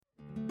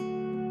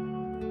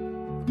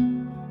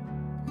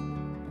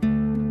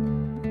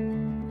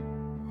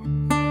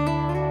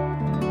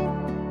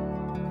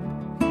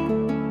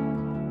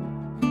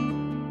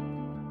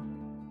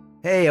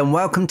Hey, and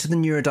welcome to the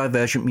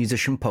Neurodivergent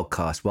Musician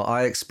Podcast, where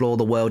I explore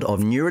the world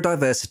of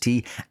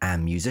neurodiversity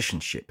and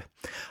musicianship.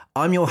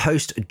 I'm your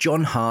host,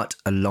 John Hart,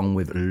 along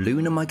with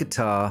Luna, my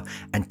guitar,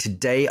 and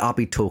today I'll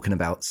be talking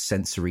about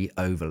sensory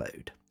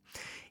overload.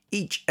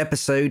 Each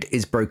episode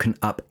is broken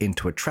up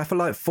into a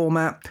Trafalite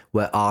format,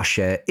 where I'll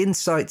share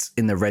insights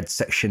in the red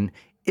section,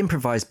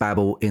 improvised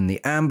babble in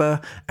the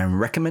amber, and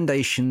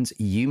recommendations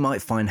you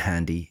might find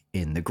handy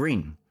in the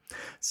green.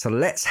 So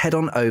let's head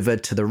on over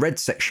to the red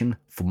section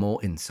for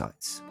more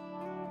insights.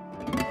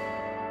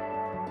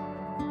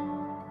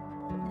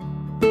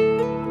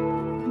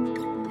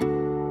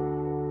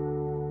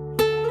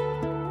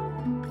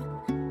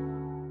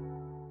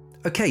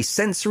 Okay,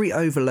 sensory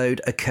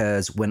overload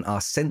occurs when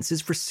our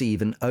senses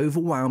receive an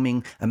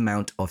overwhelming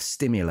amount of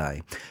stimuli,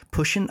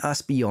 pushing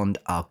us beyond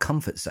our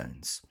comfort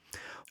zones.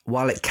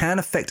 While it can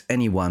affect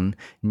anyone,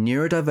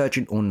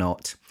 neurodivergent or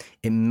not,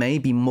 it may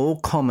be more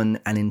common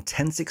and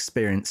intense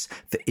experience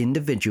for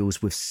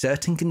individuals with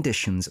certain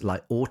conditions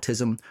like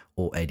autism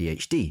or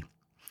ADHD.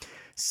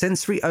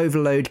 Sensory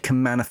overload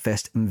can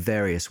manifest in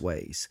various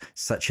ways,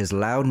 such as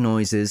loud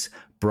noises,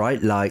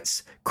 bright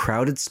lights,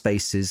 crowded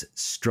spaces,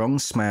 strong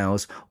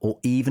smells, or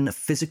even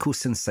physical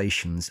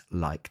sensations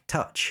like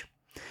touch.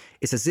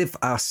 It's as if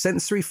our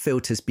sensory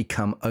filters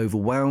become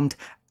overwhelmed,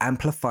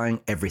 amplifying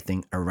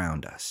everything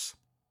around us.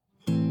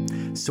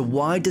 So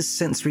why does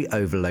sensory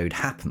overload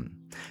happen?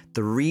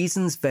 The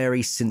reasons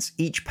vary since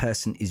each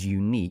person is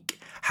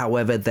unique.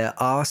 However, there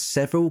are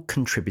several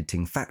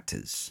contributing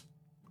factors.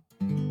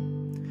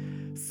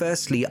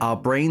 Firstly, our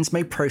brains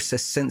may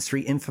process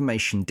sensory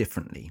information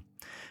differently.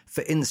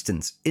 For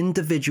instance,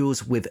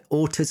 individuals with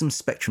autism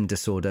spectrum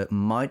disorder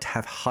might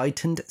have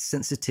heightened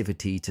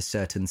sensitivity to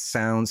certain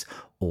sounds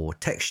or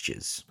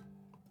textures.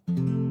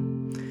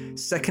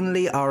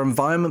 Secondly, our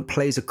environment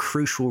plays a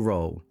crucial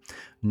role.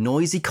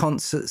 Noisy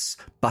concerts,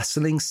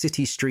 bustling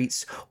city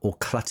streets, or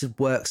cluttered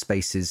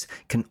workspaces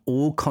can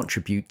all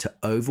contribute to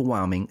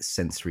overwhelming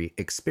sensory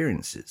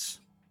experiences.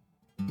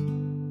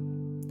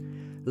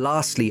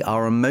 Lastly,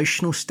 our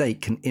emotional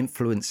state can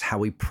influence how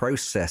we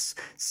process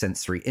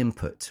sensory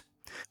input.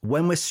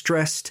 When we're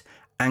stressed,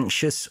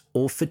 anxious,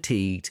 or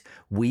fatigued,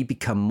 we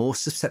become more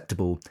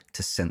susceptible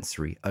to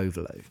sensory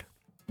overload.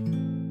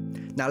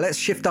 Now let's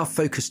shift our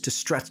focus to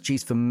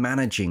strategies for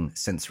managing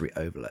sensory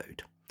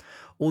overload.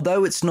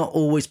 Although it's not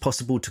always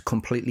possible to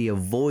completely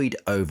avoid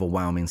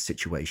overwhelming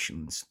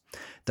situations,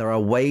 there are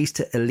ways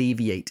to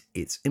alleviate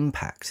its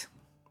impact.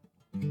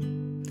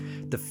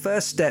 The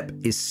first step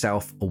is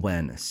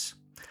self-awareness.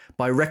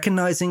 By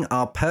recognizing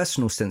our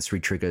personal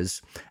sensory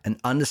triggers and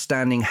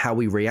understanding how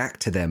we react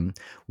to them,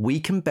 we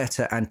can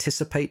better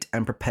anticipate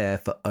and prepare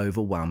for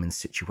overwhelming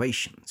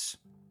situations.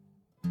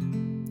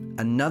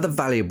 Another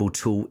valuable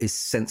tool is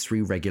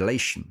sensory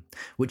regulation,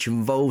 which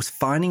involves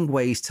finding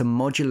ways to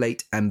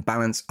modulate and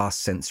balance our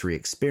sensory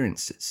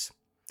experiences.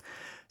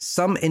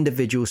 Some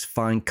individuals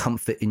find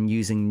comfort in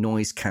using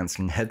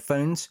noise-cancelling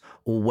headphones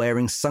or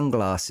wearing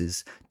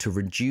sunglasses to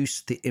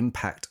reduce the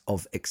impact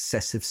of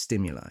excessive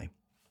stimuli.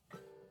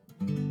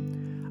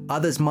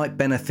 Others might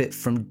benefit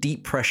from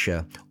deep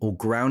pressure or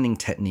grounding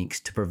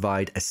techniques to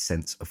provide a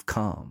sense of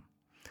calm.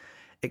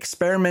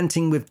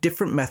 Experimenting with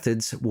different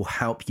methods will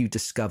help you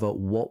discover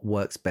what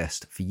works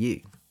best for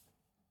you.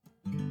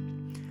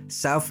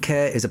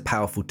 Self-care is a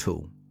powerful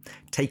tool.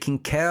 Taking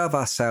care of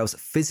ourselves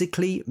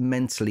physically,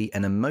 mentally,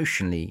 and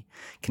emotionally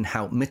can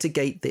help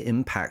mitigate the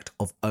impact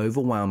of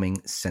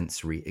overwhelming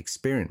sensory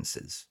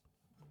experiences.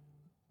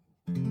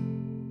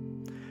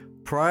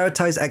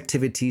 Prioritize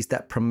activities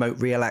that promote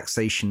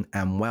relaxation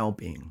and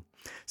well-being,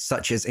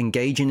 such as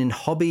engaging in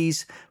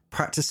hobbies,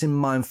 practicing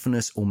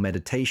mindfulness or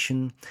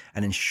meditation,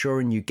 and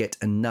ensuring you get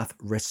enough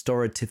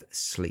restorative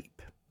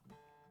sleep.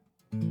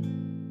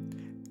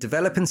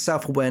 Developing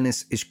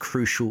self-awareness is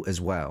crucial as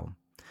well.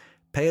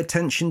 Pay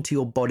attention to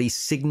your body's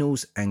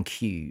signals and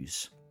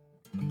cues.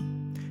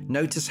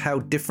 Notice how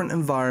different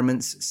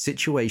environments,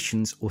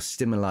 situations, or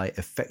stimuli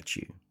affect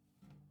you.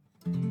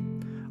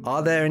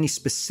 Are there any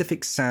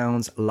specific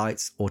sounds,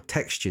 lights, or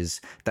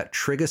textures that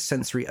trigger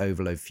sensory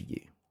overload for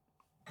you?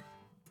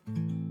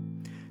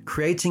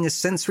 Creating a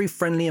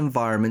sensory-friendly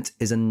environment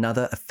is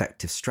another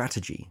effective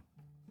strategy.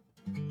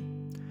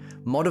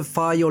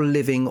 Modify your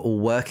living or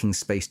working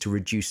space to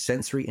reduce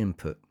sensory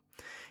input.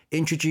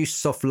 Introduce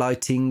soft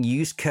lighting,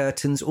 use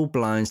curtains or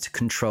blinds to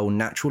control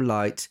natural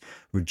light,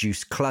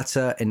 reduce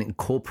clutter, and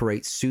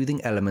incorporate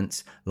soothing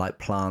elements like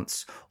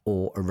plants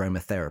or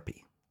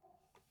aromatherapy.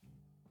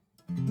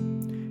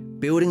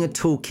 Building a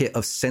toolkit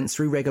of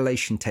sensory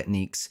regulation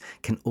techniques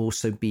can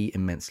also be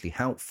immensely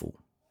helpful.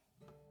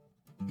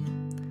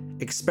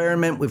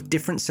 Experiment with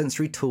different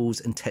sensory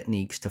tools and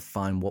techniques to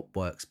find what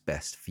works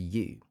best for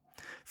you.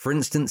 For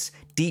instance,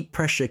 deep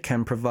pressure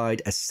can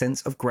provide a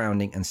sense of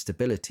grounding and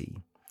stability.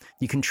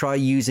 You can try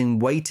using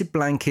weighted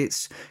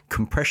blankets,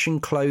 compression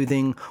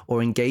clothing,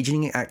 or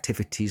engaging in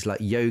activities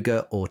like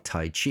yoga or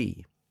Tai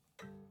Chi.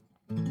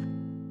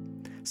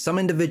 Some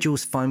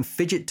individuals find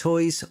fidget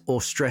toys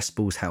or stress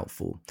balls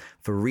helpful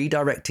for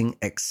redirecting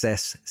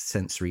excess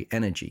sensory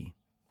energy.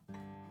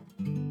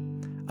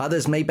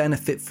 Others may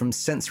benefit from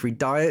sensory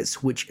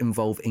diets, which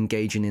involve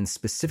engaging in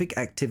specific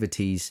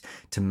activities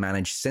to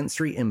manage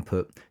sensory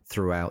input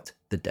throughout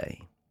the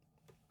day.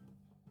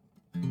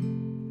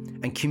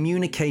 And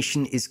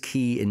communication is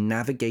key in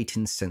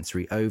navigating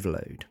sensory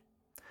overload.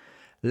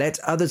 Let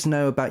others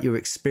know about your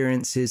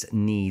experiences,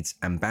 needs,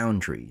 and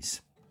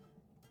boundaries.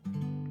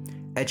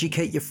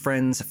 Educate your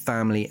friends,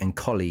 family, and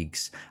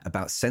colleagues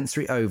about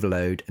sensory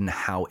overload and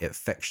how it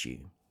affects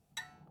you.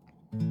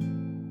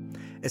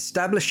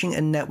 Establishing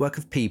a network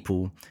of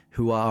people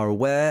who are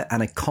aware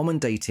and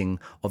accommodating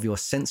of your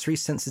sensory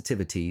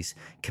sensitivities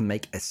can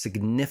make a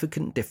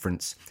significant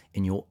difference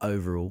in your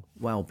overall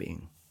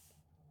well-being.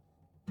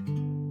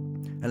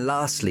 And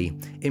lastly,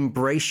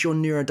 embrace your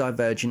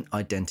neurodivergent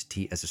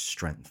identity as a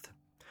strength.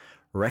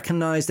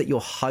 Recognize that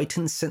your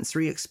heightened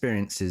sensory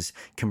experiences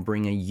can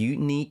bring a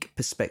unique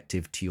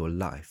perspective to your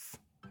life.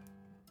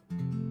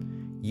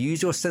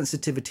 Use your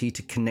sensitivity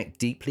to connect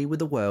deeply with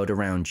the world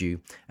around you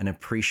and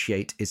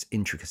appreciate its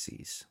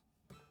intricacies.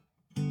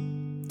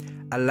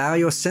 Allow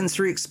your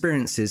sensory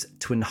experiences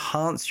to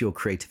enhance your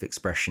creative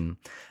expression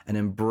and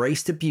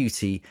embrace the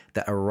beauty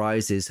that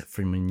arises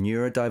from a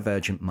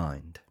neurodivergent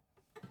mind.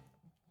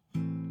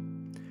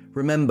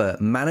 Remember,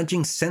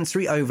 managing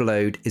sensory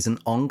overload is an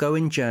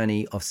ongoing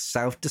journey of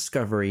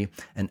self-discovery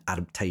and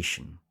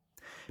adaptation.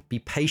 Be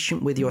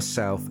patient with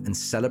yourself and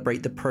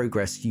celebrate the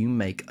progress you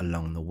make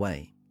along the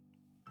way.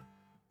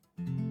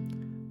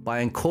 By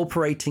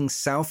incorporating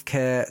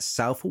self-care,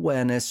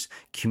 self-awareness,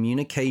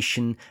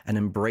 communication, and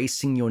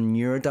embracing your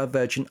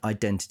neurodivergent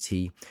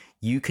identity,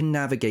 you can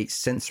navigate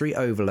sensory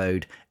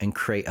overload and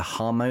create a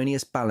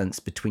harmonious balance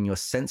between your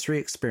sensory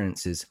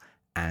experiences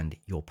and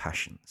your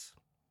passions.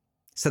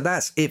 So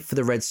that's it for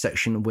the red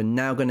section. We're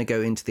now going to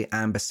go into the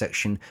amber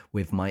section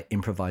with my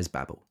improvised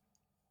babble.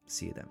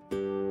 See you then.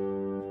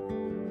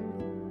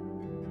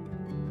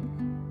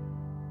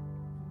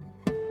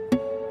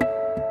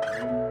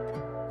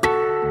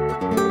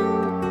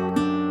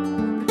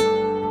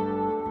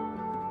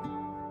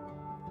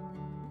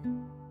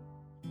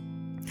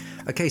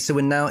 Okay, so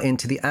we're now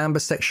into the amber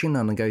section.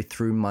 I'm going to go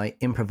through my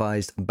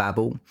improvised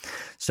babble.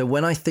 So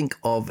when I think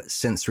of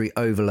sensory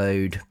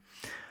overload,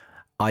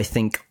 I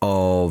think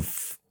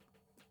of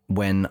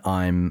when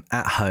I'm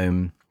at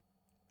home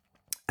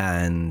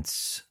and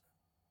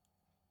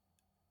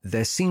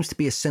there seems to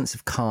be a sense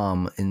of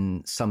calm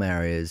in some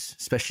areas,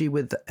 especially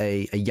with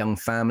a young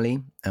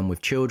family and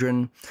with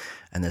children,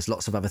 and there's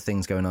lots of other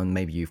things going on.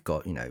 Maybe you've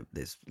got,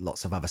 there's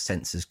lots of other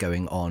senses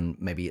going on.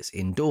 Maybe it's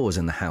indoors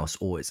in the house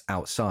or it's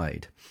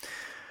outside.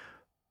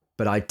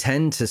 But it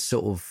tends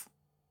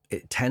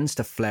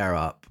to flare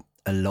up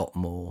a lot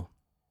more,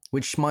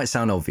 which might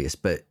sound obvious,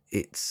 but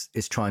it's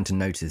trying to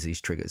notice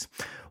these triggers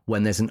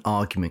when there's an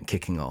argument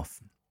kicking off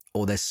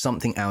or there's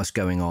something else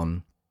going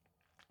on.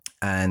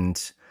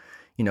 And,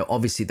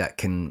 obviously that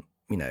can,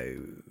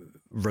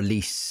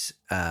 release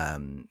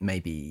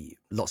maybe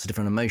lots of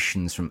different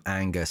emotions from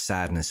anger,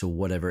 sadness, or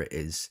whatever it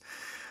is.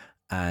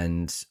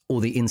 And all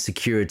the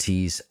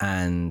insecurities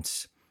and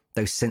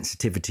those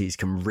sensitivities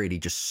can really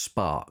just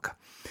spark.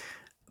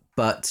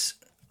 But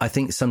I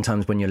think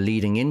sometimes when you're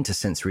leading into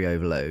sensory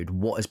overload,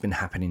 what has been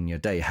happening in your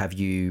day? Have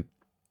you,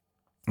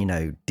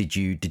 did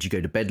you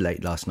go to bed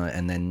late last night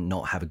and then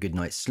not have a good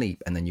night's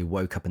sleep? And then you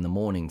woke up in the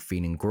morning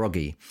feeling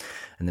groggy.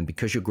 And then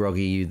because you're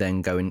groggy, you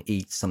then go and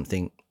eat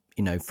something,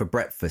 for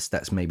breakfast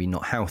that's maybe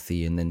not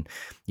healthy. And then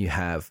you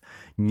have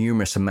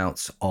numerous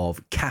amounts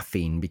of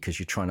caffeine because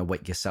you're trying to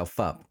wake yourself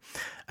up.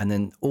 And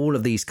then all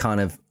of these kind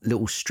of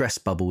little stress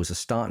bubbles are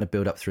starting to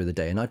build up through the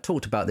day. And I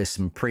talked about this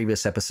in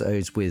previous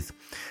episodes with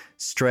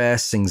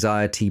stress,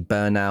 anxiety,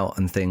 burnout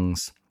and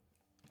things.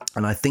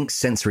 And I think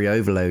sensory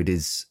overload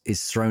is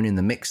thrown in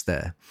the mix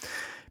there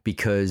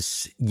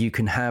because you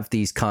can have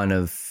these kind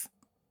of,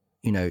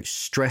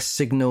 stress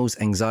signals,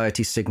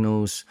 anxiety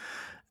signals,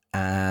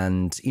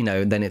 and,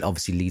 then it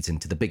obviously leads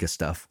into the bigger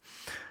stuff.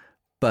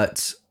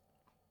 But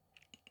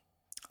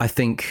I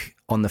think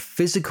on the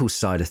physical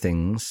side of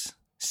things,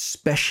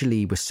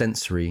 especially with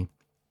sensory,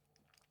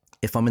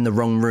 if I'm in the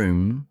wrong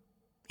room,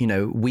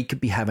 we could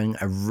be having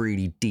a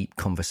really deep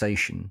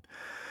conversation,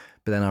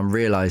 but then I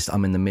realized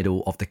I'm in the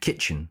middle of the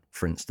kitchen,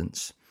 for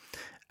instance,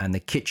 and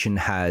the kitchen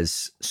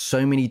has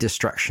so many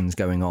distractions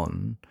going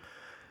on.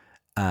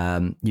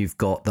 You've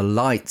got the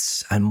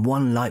lights and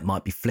one light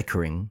might be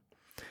flickering.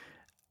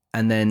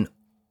 And then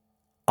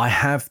I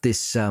have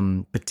this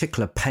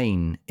particular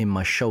pain in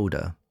my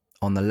shoulder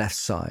on the left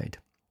side.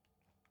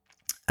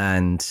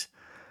 And,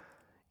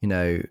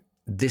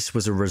 this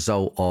was a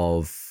result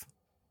of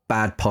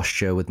bad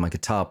posture with my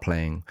guitar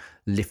playing,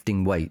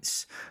 lifting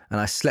weights. And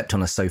I slept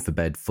on a sofa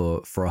bed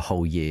for a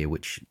whole year,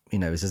 which,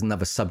 is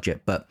another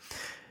subject. But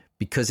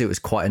because it was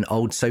quite an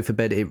old sofa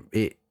bed,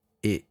 it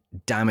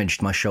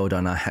damaged my shoulder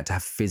and I had to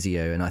have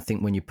physio. And I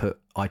think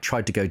I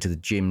tried to go to the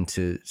gym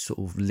to sort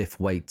of lift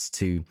weights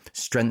to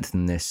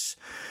strengthen this,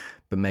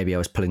 but maybe I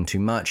was pulling too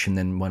much. And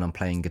then when I'm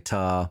playing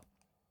guitar,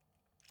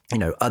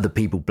 Other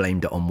people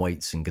blamed it on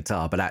weights and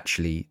guitar, but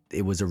actually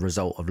it was a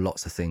result of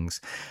lots of things.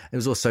 It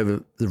was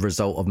also the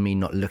result of me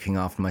not looking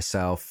after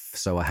myself,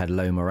 so I had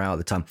low morale at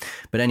the time.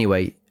 But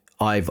anyway,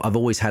 I've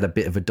always had a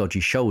bit of a dodgy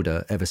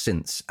shoulder ever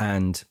since,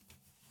 and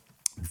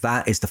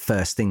that is the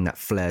first thing that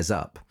flares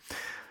up.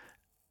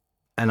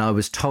 And I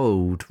was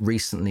told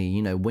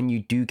recently, when you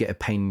do get a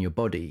pain in your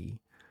body,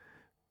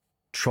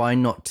 try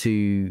not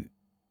to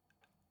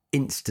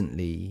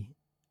instantly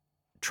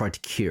try to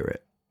cure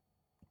it.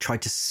 Try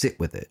to sit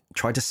with it.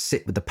 Try to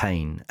sit with the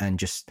pain and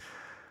just,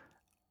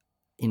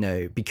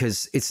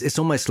 because it's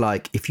almost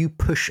like if you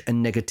push a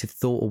negative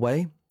thought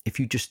away, if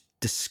you just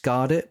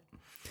discard it,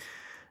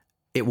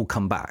 it will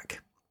come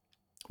back.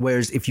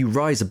 Whereas if you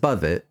rise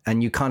above it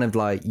and you kind of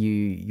like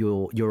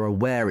you're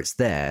aware it's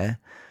there,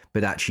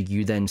 but actually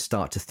you then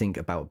start to think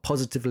about it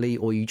positively,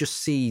 or you just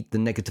see the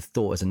negative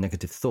thought as a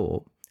negative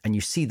thought and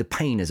you see the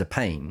pain as a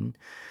pain,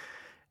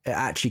 it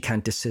actually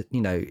can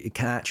it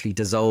can actually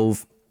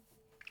dissolve.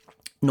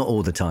 Not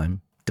all the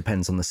time,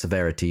 depends on the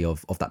severity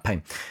of that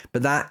pain.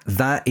 But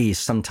that is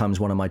sometimes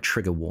one of my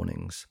trigger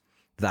warnings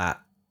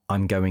that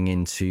I'm going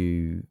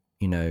into,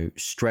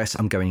 stress,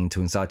 I'm going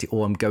into anxiety,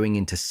 or I'm going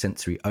into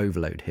sensory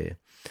overload here.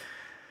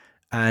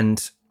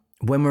 And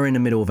when we're in the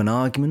middle of an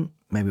argument,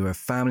 maybe we're a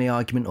family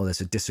argument, or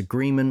there's a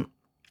disagreement,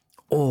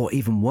 or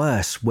even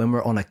worse, when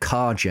we're on a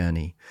car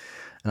journey.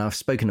 And I've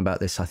spoken about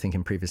this, I think,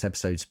 in previous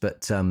episodes,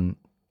 but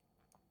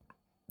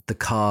the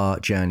car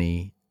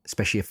journey,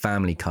 especially a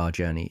family car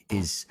journey,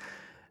 is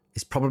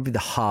probably the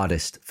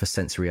hardest for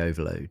sensory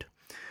overload,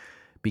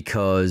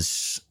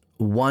 because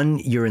one,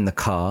 you're in the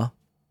car,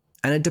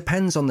 and it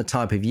depends on the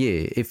type of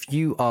year. If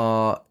you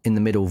are in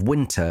the middle of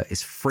winter,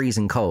 it's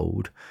freezing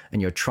cold,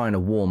 and you're trying to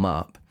warm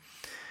up,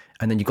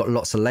 and then you've got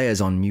lots of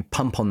layers on, you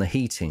pump on the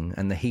heating,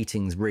 and the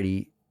heating's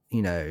really,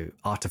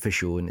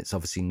 artificial, and it's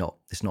obviously not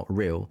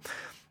real.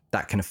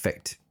 That can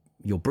affect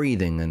your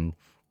breathing,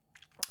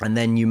 and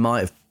then you might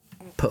have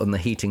put on the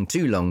heating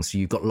too long, so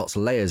you've got lots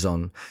of layers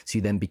on, so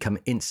you then become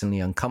instantly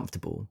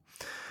uncomfortable.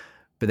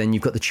 But then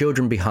you've got the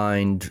children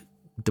behind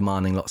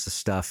demanding lots of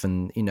stuff,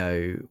 and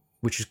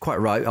which is quite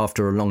right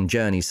after a long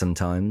journey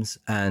sometimes,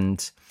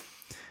 and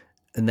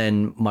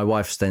then my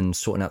wife's then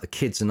sorting out the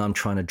kids, and I'm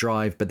trying to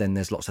drive, but then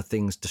there's lots of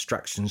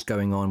distractions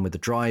going on with the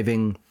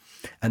driving,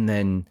 and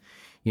then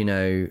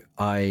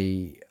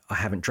I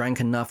haven't drank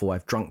enough, or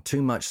I've drunk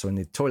too much, so I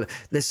need the toilet.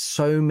 There's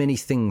so many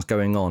things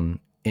going on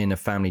in a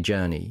family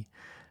journey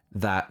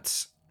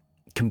that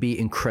can be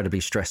incredibly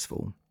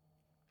stressful,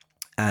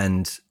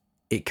 and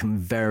it can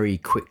very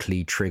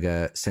quickly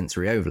trigger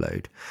sensory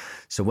overload.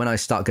 So when I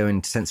start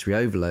going to sensory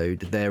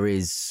overload, there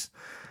is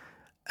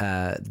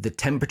the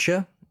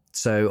temperature.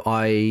 So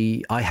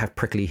I have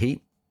prickly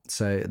heat.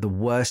 So the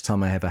worst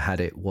time I ever had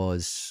it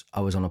was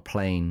I was on a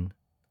plane.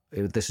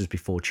 This was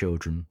before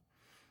children,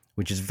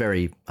 which is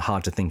very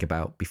hard to think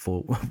about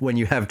before. When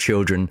you have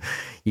children,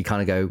 you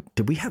kind of go,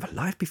 did we have a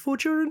life before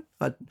children?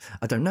 I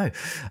don't know.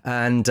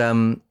 And,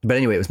 but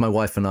anyway, it was my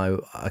wife and I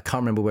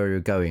can't remember where we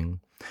were going,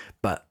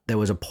 but there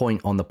was a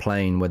point on the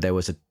plane where there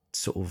was a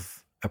sort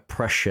of a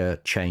pressure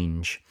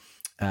change,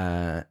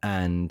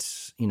 and,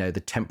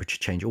 the temperature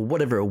change or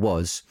whatever it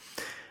was.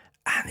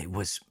 And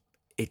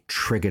it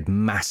triggered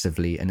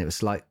massively. And it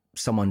was like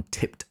someone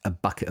tipped a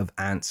bucket of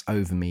ants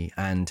over me,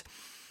 and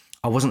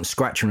I wasn't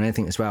scratching or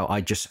anything as well.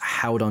 I just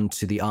held on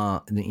to the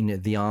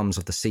arms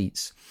of the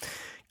seats,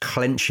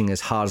 clenching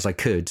as hard as I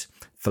could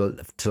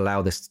to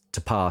allow this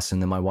to pass.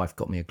 And then my wife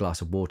got me a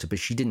glass of water, but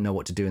she didn't know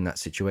what to do in that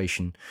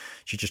situation.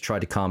 She just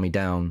tried to calm me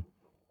down.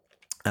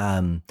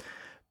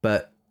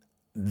 But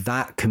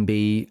that can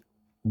be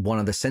one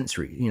of the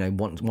sensory,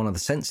 one of the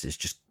senses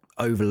just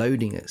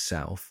overloading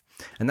itself.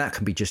 And that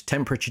can be just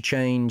temperature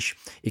change.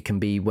 It can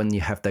be when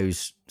you have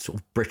those sort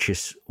of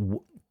British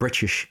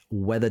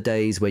weather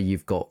days where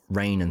you've got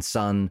rain and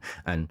sun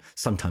and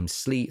sometimes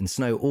sleet and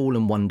snow all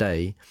in one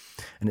day,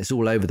 and it's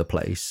all over the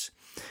place,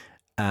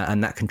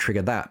 and that can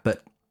trigger that.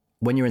 But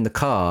when you're in the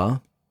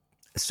car,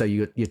 so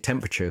your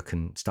temperature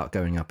can start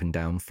going up and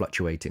down,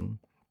 fluctuating,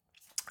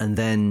 and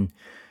then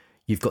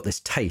you've got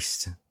this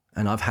taste,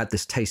 and I've had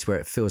this taste where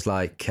it feels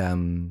like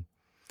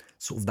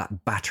sort of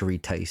that battery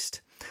taste.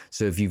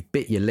 So if you've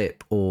bit your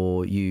lip,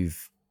 or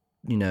you've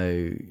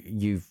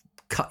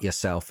cut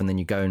yourself, and then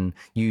you go and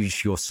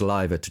use your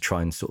saliva to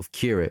try and sort of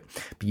cure it,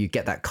 but you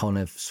get that kind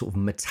of sort of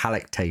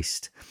metallic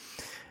taste.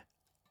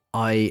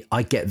 I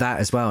get that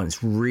as well, and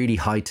it's really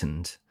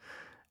heightened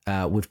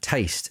with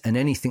taste. And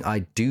anything I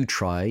do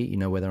try,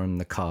 whether I'm in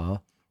the car,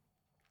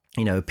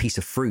 a piece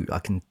of fruit, I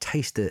can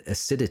taste the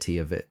acidity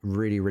of it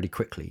really, really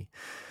quickly.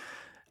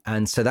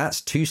 And so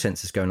that's two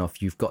senses going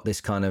off. You've got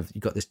this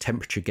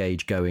temperature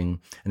gauge going,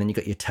 and then you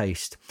got your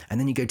taste, and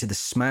then you go to the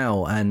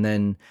smell, and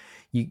then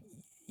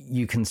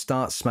you can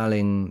start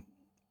smelling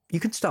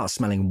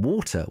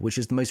water, which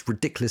is the most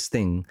ridiculous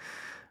thing.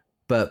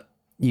 But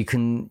you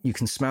can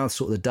smell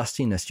sort of the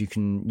dustiness. You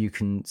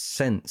can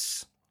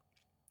sense,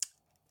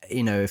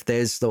 if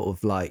there's sort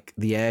of like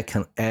the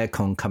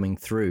aircon coming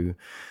through,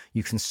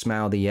 you can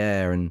smell the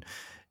air, and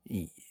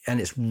and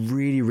it's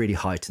really, really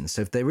heightened.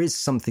 So if there is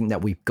something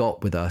that we've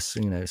got with us,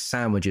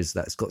 sandwiches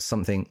that's got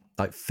something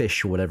like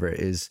fish or whatever it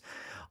is,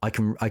 I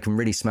can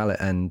really smell it.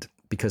 And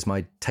because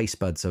my taste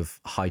buds have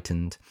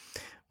heightened,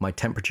 my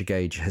temperature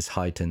gauge has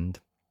heightened,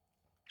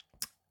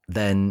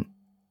 then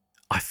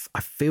I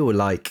feel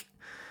like,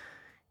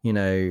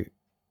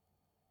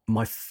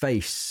 my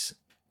face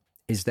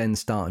is then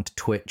starting to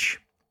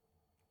twitch,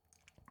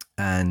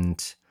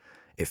 and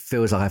it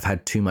feels like I've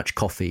had too much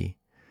coffee,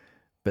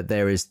 but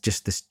there is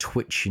just this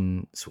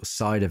twitching sort of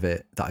side of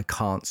it that I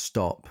can't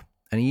stop.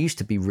 And it used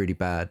to be really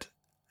bad,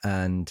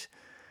 and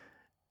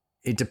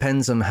it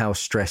depends on how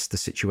stressed the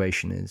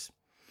situation is.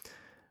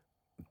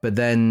 But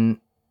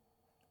then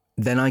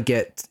I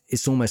get,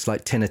 it's almost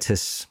like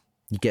tinnitus.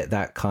 You get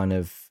that kind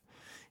of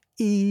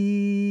kick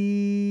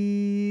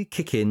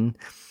in,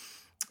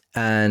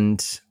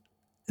 and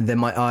then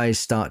my eyes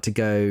start to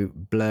go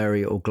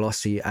blurry or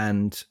glossy.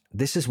 And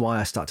this is why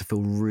I start to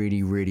feel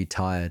really, really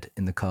tired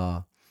in the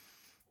car.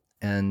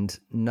 And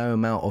no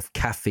amount of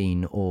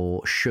caffeine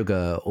or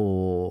sugar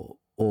or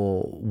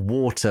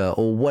water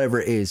or whatever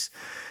it is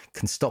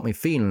can stop me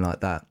feeling like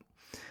that.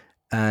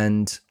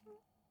 And,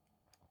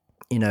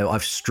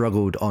 I've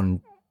struggled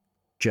on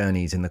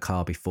journeys in the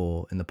car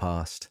before in the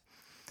past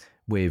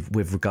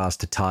with regards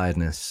to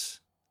tiredness.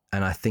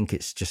 And I think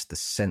it's just the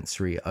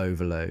sensory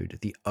overload,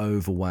 the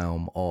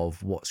overwhelm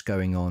of what's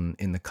going on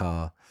in the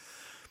car.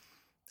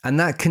 And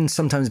that can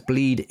sometimes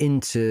bleed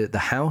into the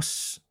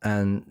house,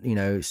 and,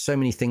 so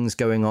many things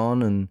going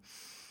on. And,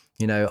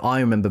 I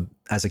remember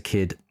as a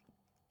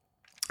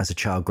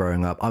child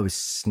growing up, I was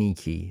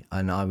sneaky,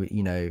 and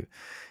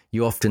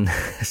you often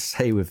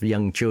say with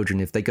young children,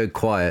 if they go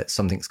quiet,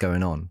 something's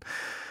going on.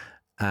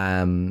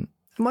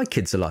 My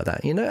kids are like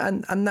that,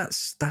 and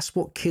that's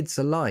what kids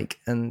are like.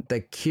 And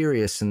they're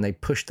curious, and they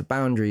push the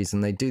boundaries,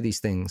 and they do these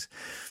things.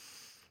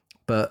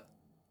 But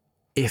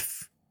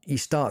if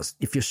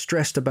you're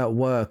stressed about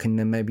work, and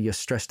then maybe you're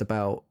stressed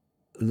about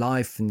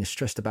life, and you're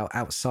stressed about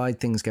outside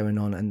things going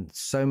on, and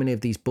so many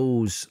of these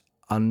balls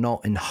are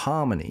not in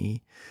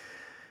harmony,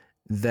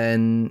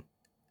 then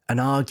an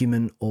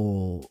argument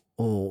or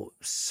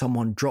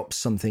someone drops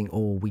something,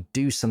 or we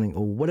do something,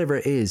 or whatever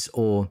it is,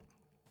 or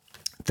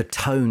the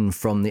tone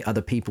from the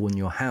other people in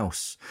your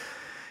house,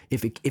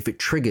 if it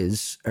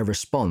triggers a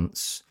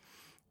response,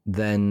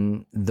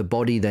 then the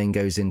body then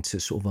goes into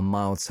sort of a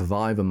mild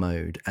survivor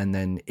mode, and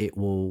then it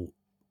will,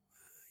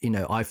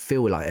 I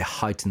feel like it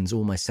heightens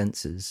all my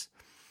senses,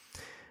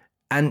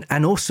 and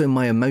also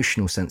my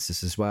emotional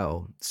senses as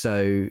well.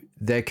 So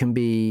there can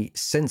be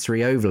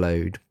sensory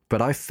overload, but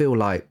I feel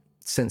like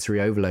sensory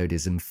overload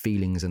is in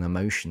feelings and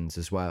emotions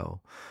as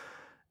well.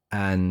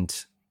 And,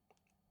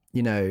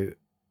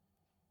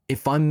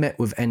 if I'm met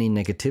with any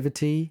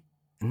negativity,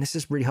 and this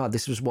is really hard,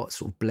 this is what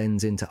sort of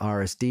blends into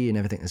RSD and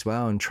everything as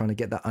well, and trying to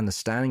get that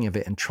understanding of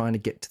it and trying to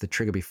get to the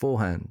trigger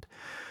beforehand.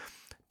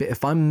 But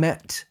if I'm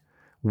met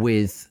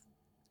with,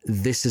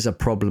 this is a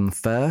problem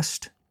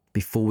first,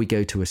 before we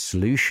go to a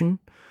solution,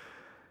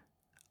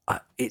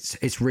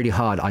 it's really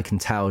hard. I can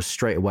tell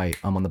straight away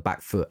I'm on the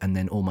back foot, and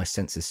then all my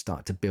senses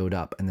start to build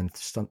up, and then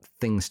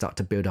things start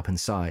to build up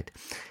inside.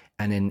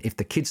 And then if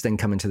the kids then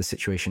come into the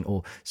situation,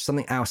 or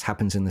something else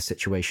happens in the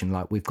situation,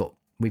 like we've got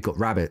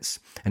rabbits,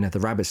 and if the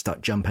rabbits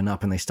start jumping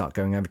up and they start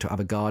going over to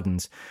other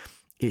gardens,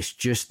 it's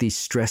just these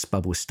stress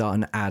bubbles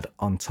starting to add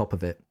on top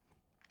of it.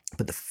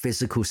 But the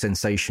physical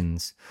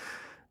sensations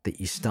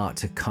that you start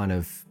to kind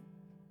of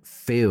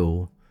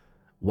feel,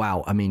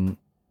 wow, I mean,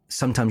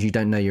 sometimes you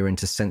don't know you're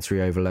into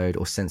sensory overload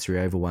or sensory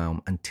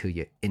overwhelm until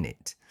you're in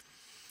it.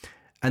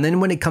 And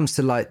then when it comes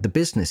to like the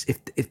business,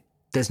 if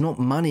there's not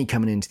money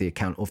coming into the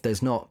account, or if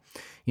there's not,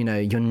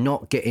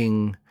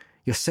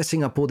 you're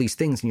setting up all these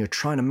things and you're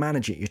trying to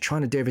manage it, you're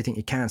trying to do everything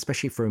you can,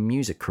 especially for a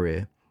music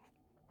career,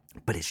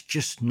 but it's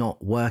just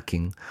not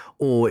working,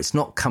 or it's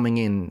not coming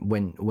in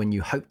when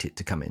you hoped it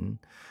to come in.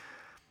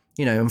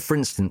 And for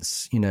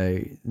instance,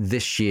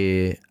 this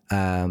year,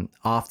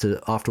 after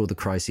all the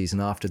crises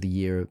and after the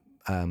year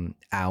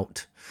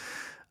out,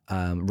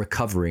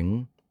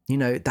 recovering,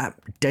 that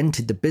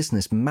dented the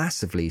business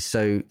massively.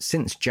 So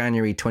since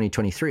January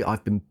 2023,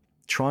 I've been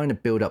trying to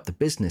build up the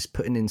business,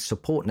 putting in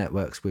support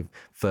networks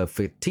for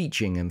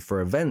teaching and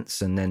for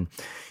events, and then,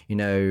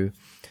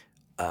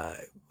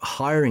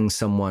 hiring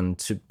someone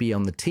to be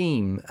on the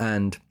team.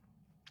 And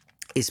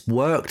it's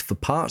worked for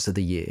parts of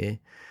the year,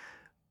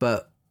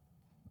 but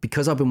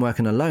because I've been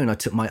working alone, I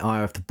took my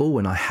eye off the ball,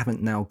 and I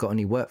haven't now got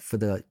any work for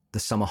the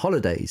summer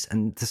holidays.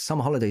 And the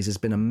summer holidays has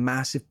been a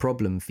massive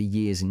problem for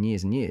years and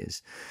years and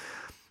years,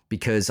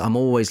 because I'm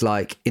always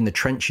like in the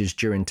trenches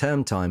during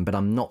term time, but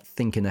I'm not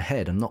thinking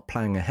ahead. I'm not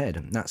planning ahead.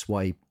 And that's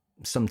why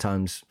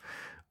sometimes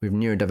with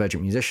neurodivergent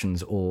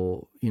musicians,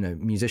 or,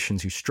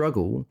 musicians who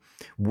struggle,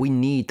 we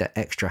need that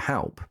extra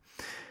help,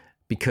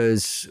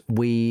 because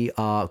we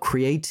are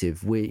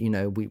creative.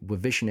 We're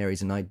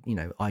visionaries and,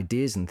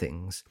 ideas and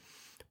things.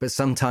 But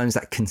sometimes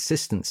that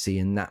consistency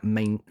and that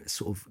main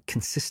sort of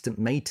consistent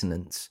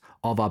maintenance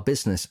of our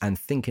business and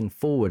thinking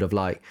forward of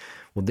like,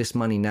 well, this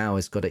money now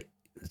has got to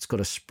it's got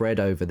to spread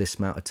over this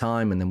amount of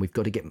time, and then we've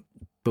got to get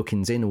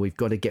bookings in, or we've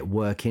got to get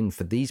work in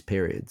for these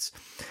periods.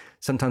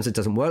 Sometimes it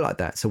doesn't work like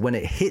that. So when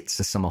it hits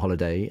a summer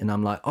holiday and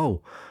I'm like,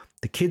 oh,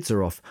 the kids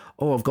are off,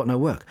 oh, I've got no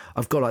work,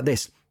 I've got like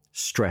this,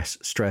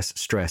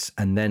 stress.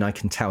 And then I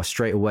can tell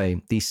straight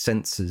away, these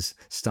sensors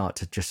start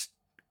to just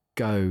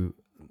go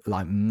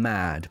like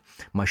mad.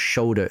 My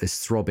shoulder is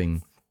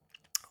throbbing.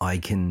 I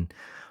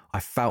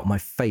felt my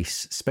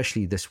face,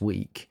 especially this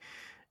week,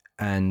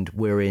 and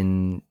we're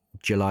in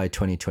July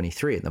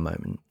 2023 at the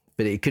moment,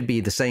 but it could be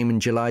the same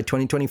in July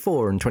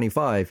 2024 and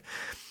 25.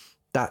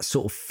 That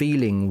sort of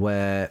feeling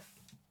where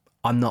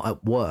I'm not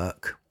at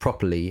work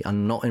properly,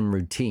 I'm not in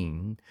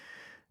routine,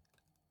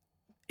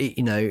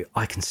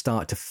 I can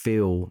start to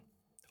feel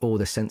all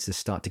the senses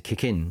start to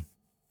kick in.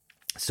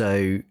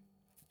 So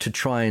to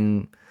try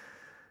and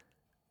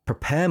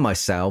prepare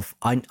myself,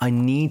 I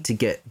need to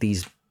get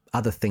these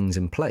other things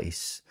in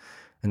place.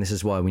 And this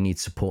is why we need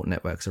support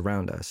networks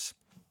around us.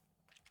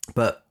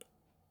 But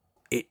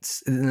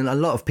and a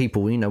lot of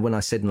people, when I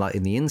said like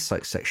in the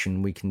insight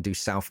section, we can do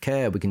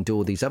self-care, we can do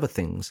all these other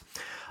things.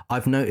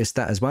 I've noticed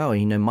that as well.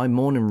 My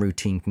morning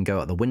routine can go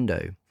out the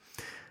window.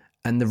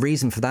 And the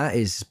reason for that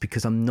is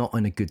because I'm not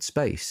in a good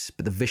space.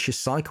 But the vicious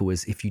cycle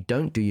is, if you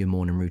don't do your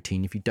morning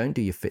routine, if you don't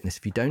do your fitness,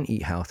 if you don't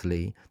eat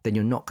healthily, then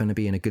you're not going to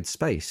be in a good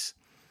space.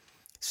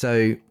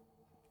 So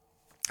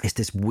it's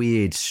this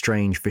weird,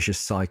 strange, vicious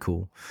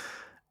cycle.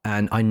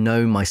 And I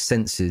know my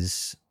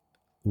senses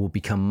will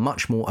become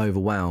much more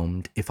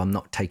overwhelmed if I'm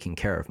not taking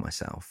care of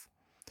myself.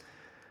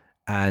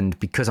 And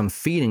because I'm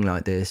feeling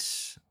like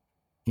this,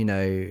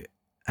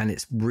 and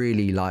it's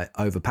really like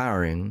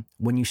overpowering,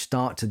 when you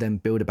start to then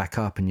build it back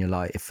up and you're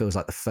like, it feels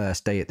like the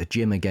first day at the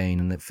gym again,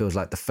 and it feels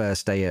like the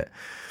first day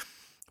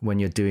when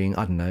you're doing,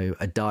 I don't know,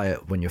 a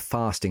diet, when you're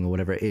fasting or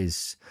whatever it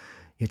is,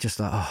 you're just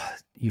like, oh,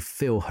 you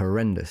feel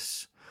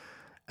horrendous.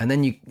 And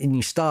then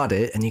you start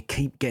it and you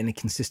keep getting a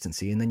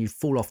consistency, and then you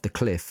fall off the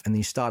cliff and then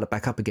you start it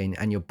back up again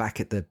and you're back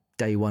at the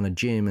day one of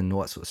gym and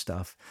all that sort of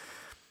stuff.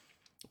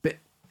 But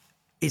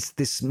it's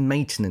this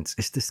maintenance,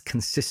 it's this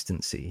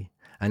consistency.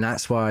 And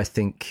that's why I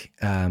think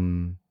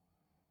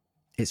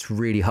it's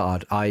really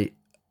hard.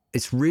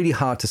 It's really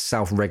hard to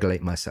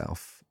self-regulate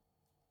myself.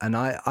 And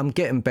I'm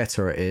getting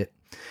better at it.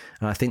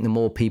 And I think the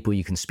more people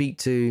you can speak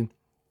to,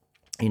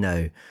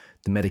 the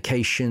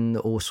medication,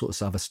 all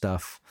sorts of other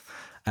stuff.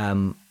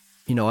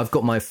 I've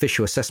got my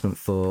official assessment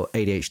for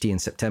ADHD in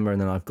September, and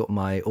then I've got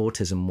my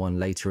autism one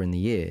later in the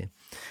year.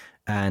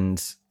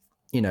 And,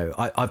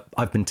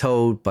 I've been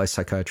told by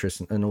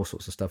psychiatrists and all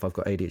sorts of stuff, I've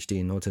got ADHD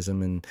and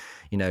autism.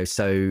 And,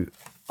 so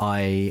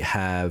I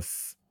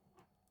have,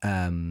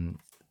 at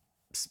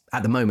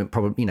the moment,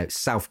 probably,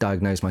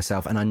 self-diagnosed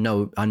myself, and I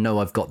know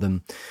I've got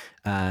them.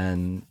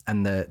 And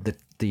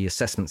the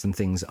assessments and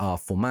things are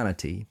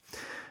formality,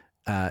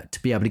 to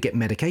be able to get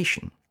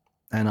medication.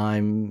 And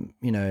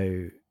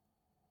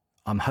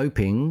I'm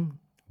hoping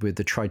with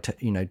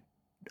the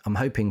I'm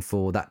hoping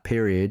for that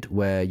period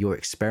where you're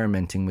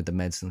experimenting with the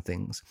meds and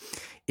things,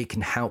 it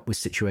can help with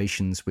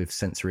situations with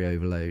sensory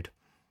overload.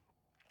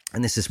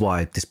 And this is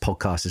why this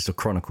podcast is the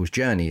Chronicles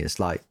journey. It's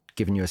like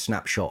giving you a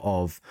snapshot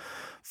of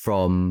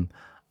from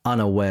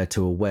unaware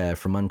to aware,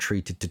 from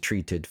untreated to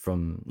treated,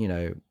 from,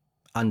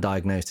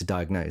 undiagnosed to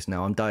diagnosed.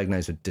 Now, I'm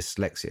diagnosed with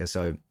dyslexia,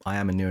 so I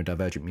am a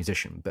neurodivergent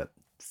musician. But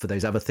for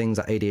those other things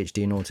like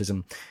ADHD and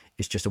autism,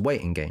 it's just a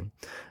waiting game.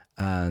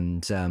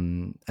 And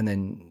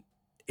then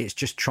it's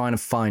just trying to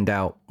find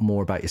out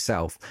more about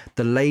yourself.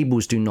 The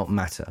labels do not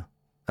matter.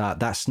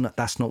 That's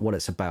not what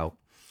it's about.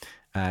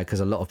 Because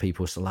a lot of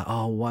people are like,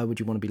 oh, why would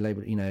you want to be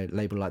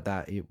labeled like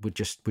that? We're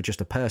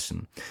just a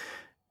person.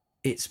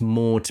 It's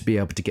more to be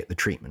able to get the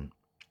treatment,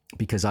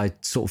 because I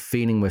sort of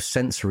feeling with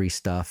sensory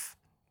stuff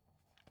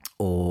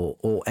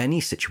or any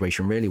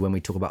situation really, when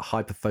we talk about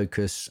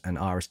hyperfocus and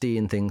RSD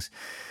and things,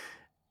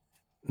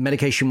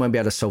 medication won't be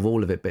able to solve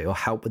all of it, but it'll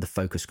help with the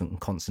focus and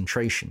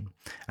concentration.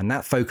 And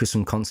that focus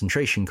and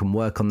concentration can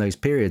work on those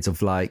periods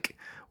of like,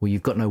 well,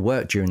 you've got no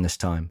work during this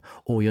time,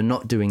 or you're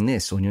not doing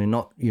this, or you're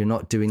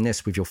not doing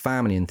this with your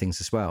family and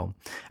things as well.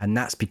 And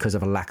that's because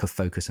of a lack of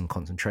focus and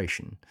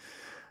concentration.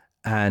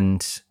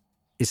 And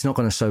it's not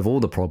going to solve all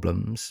the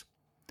problems,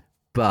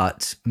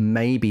 but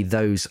maybe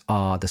those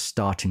are the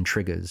starting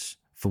triggers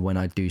for when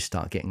I do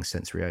start getting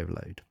sensory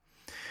overload.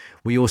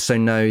 We also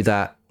know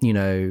that,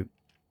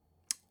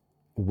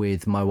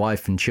 with my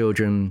wife and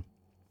children,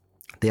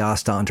 they are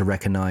starting to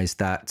recognize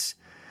that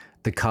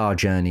the car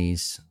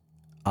journeys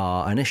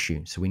are an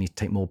issue. So we need to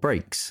take more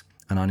breaks,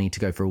 and I need to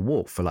go for a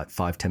walk for like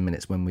 5-10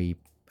 minutes when we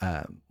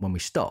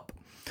stop,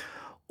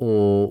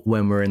 or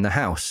when we're in the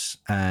house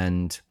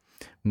and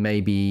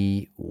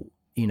maybe,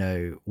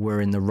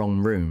 we're in the wrong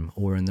room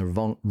or in the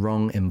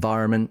wrong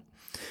environment.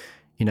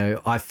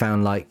 I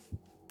found like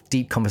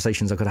deep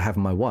conversations I've got to have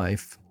with my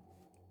wife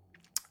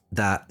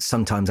that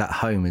sometimes at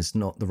home is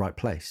not the right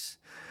place.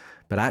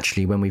 But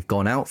actually, when we've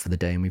gone out for the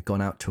day and we've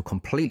gone out to a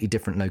completely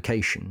different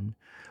location,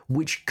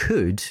 which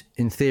could,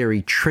 in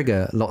theory,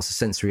 trigger lots of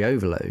sensory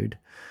overload,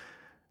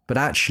 but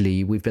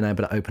actually we've been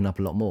able to open up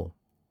a lot more.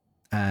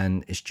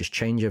 and it's just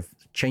change of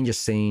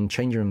scene,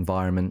 change your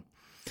environment.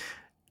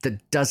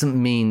 That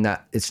doesn't mean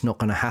that it's not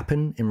going to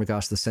happen in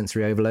regards to the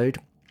sensory overload.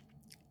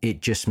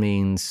 It just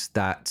means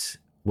that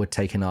we're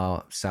taking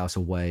ourselves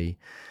away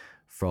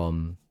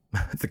from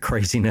the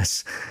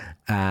craziness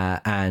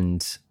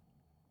and,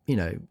 you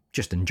know,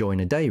 just enjoying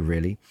a day,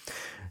 really.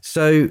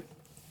 So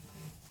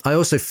I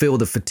also feel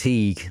the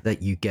fatigue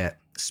that you get,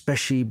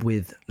 especially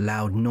with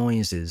loud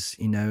noises.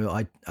 You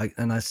know,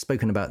 and I've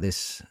spoken about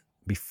this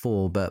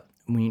before, but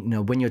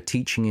when you're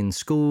teaching in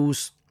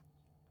schools,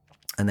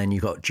 and then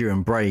you've got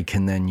during break,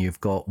 and then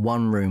you've got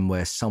one room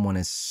where someone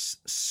is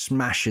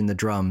smashing the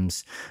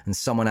drums and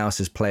someone else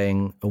is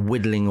playing or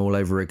whittling all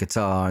over a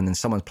guitar, and then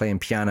someone's playing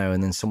piano,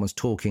 and then someone's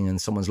talking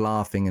and someone's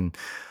laughing and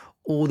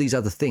all these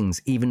other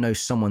things, even though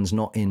someone's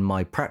not in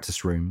my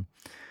practice room.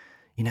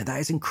 You know, that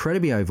is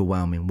incredibly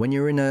overwhelming. When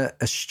you're in a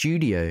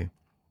studio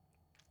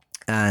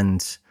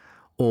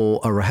or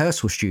a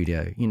rehearsal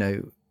studio, you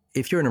know,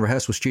 if you're in a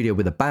rehearsal studio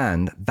with a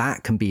band,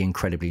 that can be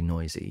incredibly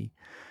noisy.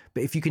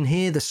 But if you can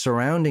hear the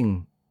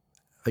surrounding,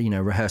 you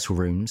know, rehearsal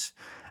rooms,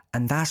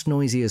 and that's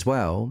noisy as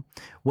well.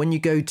 When you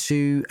go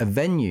to a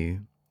venue,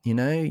 you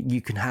know,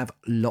 you can have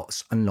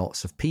lots and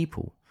lots of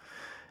people,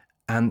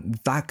 and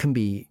that can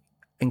be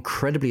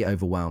incredibly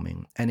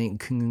overwhelming, and it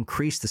can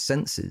increase the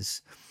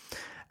senses.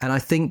 And I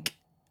think,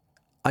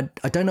 I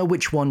don't know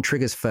which one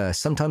triggers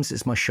first. Sometimes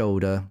it's my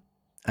shoulder,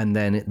 and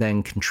then it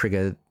then can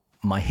trigger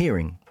my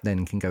hearing,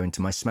 then can go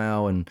into my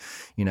smell and,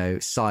 you know,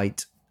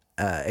 sight,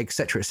 et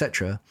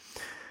cetera,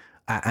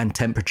 and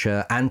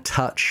temperature and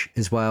touch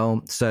as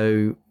well.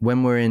 So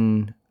when we're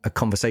in a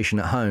conversation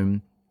at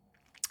home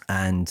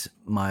and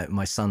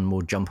my son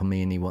will jump on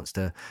me and he wants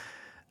to,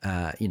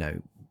 you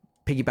know,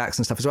 piggybacks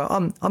and stuff as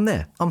well, I'm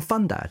there. I'm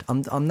fun dad.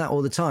 I'm that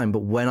all the time. But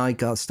when I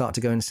start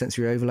to go into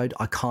sensory overload,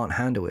 I can't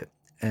handle it.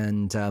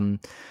 And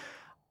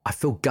I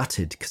feel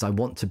gutted because I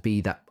want to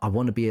be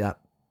that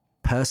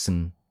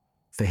person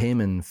for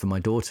him and for my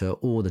daughter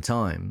all the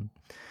time.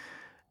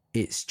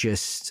 It's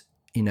just,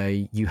 you know,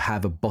 you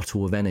have a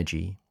bottle of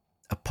energy,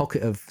 a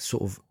pocket of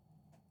sort of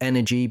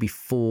energy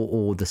before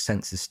all the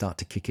senses start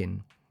to kick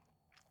in.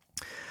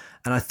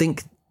 And I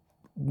think,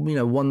 you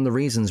know, one of the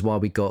reasons why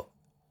we got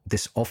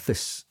this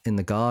office in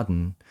the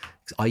garden,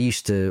 I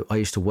used to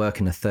work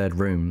in a third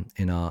room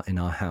in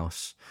our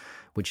house,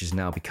 which has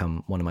now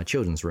become one of my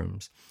children's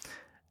rooms.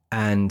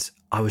 And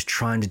I was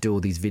trying to do all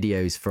these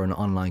videos for an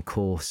online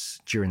course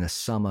during the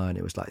summer, and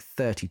it was like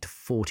 30 to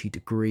 40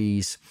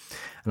 degrees.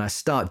 And I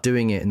start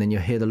doing it, and then you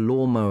hear the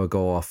lawnmower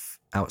go off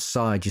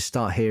outside. You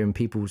start hearing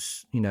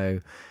people's, you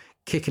know,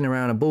 kicking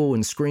around a ball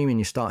and screaming.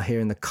 You start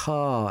hearing the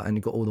car, and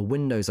you've got all the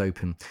windows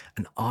open.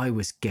 And I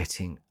was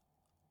getting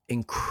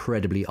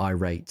incredibly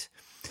irate.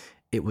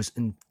 It was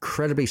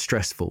incredibly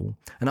stressful,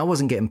 and I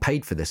wasn't getting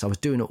paid for this. I was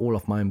doing it all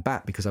off my own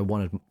back because I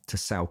wanted to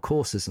sell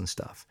courses and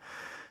stuff.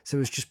 So it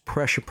was just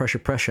pressure,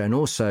 and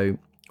also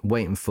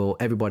waiting for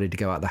everybody to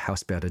go out of the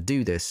house to be able to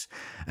do this.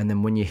 And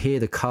then when you hear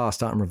the car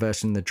starting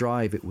reversing the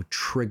drive, it would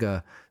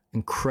trigger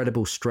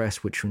incredible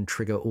stress, which would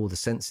trigger all the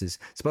senses.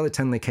 So by the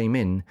time they came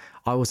in,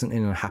 I wasn't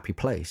in a happy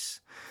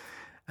place.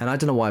 And I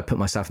don't know why I put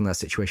myself in that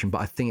situation,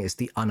 but I think it's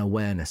the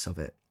unawareness of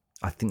it.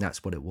 I think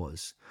that's what it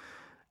was.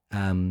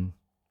 But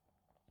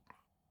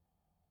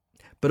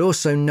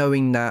also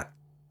knowing that,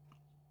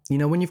 you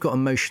know, when you've got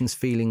emotions,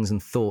 feelings,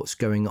 and thoughts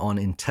going on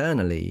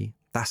internally,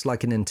 that's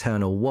like an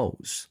internal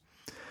waltz.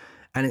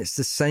 And it's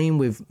the same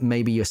with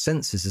maybe your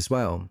senses as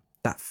well.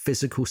 That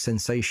physical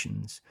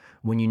sensations,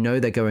 when you know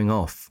they're going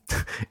off,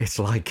 it's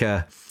like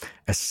a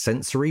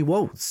sensory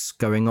waltz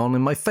going on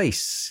in my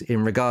face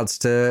in regards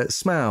to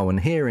smell and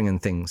hearing and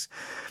things.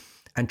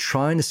 And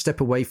trying to step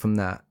away from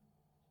that,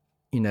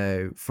 you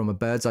know, from a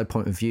bird's eye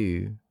point of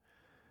view.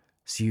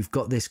 So you've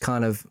got this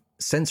kind of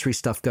sensory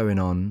stuff going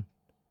on,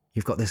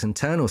 you've got this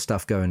internal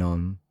stuff going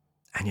on,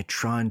 and you're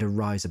trying to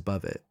rise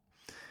above it.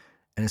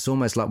 And it's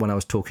almost like when I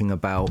was talking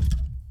about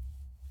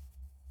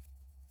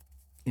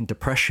in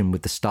depression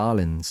with the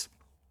Stalins,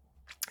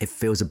 it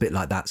feels a bit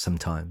like that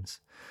sometimes.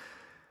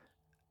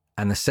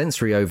 And the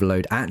sensory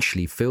overload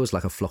actually feels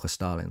like a flock of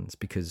Stalins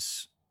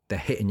because they're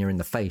hitting you in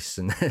the face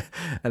and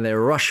and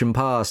they're rushing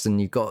past, and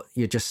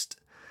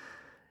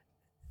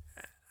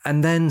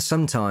and then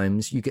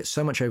sometimes you get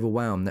so much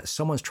overwhelmed that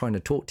someone's trying to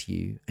talk to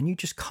you and you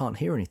just can't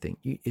hear anything.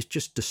 It's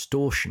just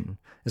distortion.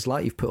 It's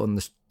like you've put on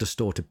this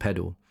distorted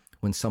pedal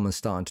when someone's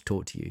starting to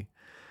talk to you.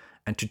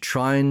 And to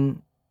try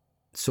and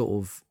sort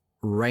of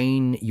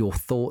rein your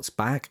thoughts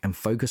back and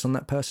focus on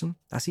that person,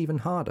 that's even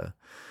harder.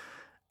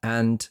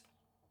 And,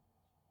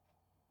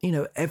 you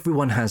know,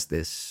 everyone has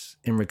this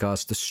in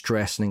regards to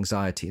stress and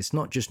anxiety. It's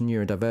not just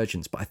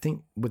neurodivergence, but I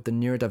think with the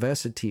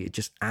neurodiversity, it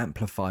just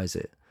amplifies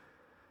it,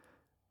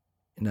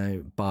 you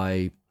know,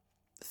 by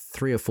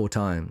 3 or 4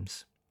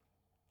 times.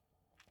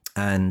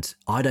 And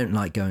I don't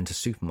like going to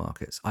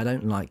supermarkets. I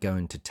don't like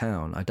going to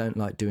town. I don't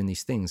like doing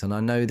these things. And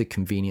I know the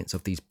convenience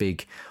of these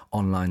big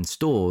online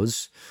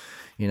stores,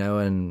 you know,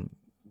 and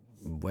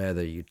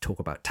whether you talk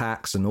about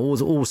tax and all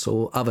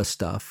sort of other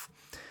stuff,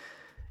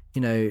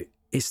 you know,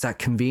 it's that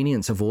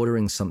convenience of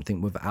ordering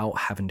something without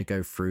having to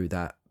go through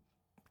that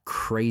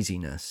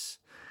craziness.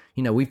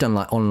 You know, we've done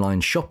like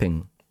online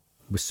shopping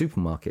with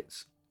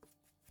supermarkets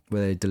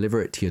where they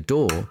deliver it to your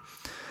door.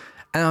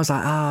 And I was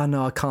like,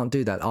 no, I can't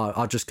do that.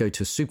 I'll just go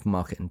to a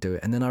supermarket and do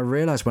it. And then I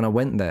realized when I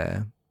went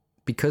there,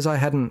 because I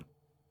hadn't,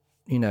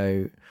 you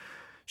know,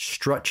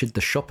 structured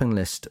the shopping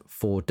list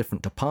for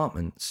different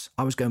departments,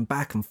 I was going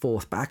back and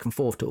forth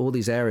to all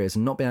these areas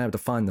and not being able to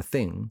find the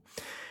thing.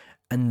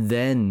 And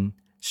then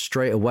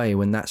straight away,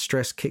 when that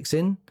stress kicks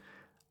in,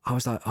 I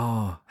was like,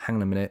 oh, hang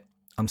on a minute.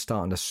 I'm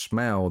starting to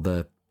smell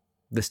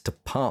this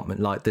department,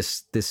 like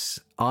this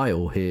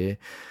aisle here.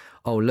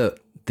 Oh, look,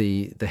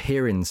 the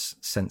hearing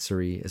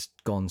sensory has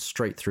gone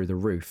straight through the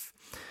roof.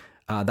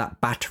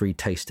 That battery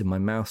taste in my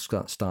mouth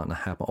starting to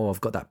happen. Oh,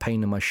 I've got that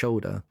pain in my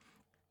shoulder.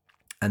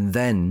 And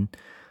then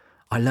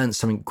I learned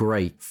something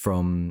great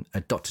from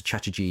a Dr.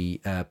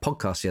 Chatterjee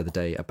podcast the other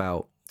day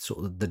about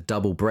sort of the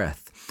double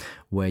breath,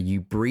 where you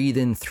breathe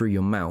in through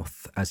your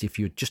mouth as if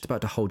you're just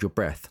about to hold your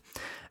breath,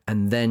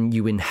 and then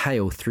you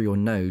inhale through your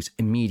nose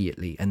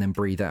immediately and then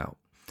breathe out.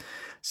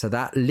 So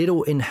that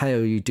little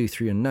inhale you do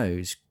through your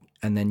nose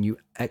and then you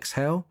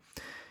exhale,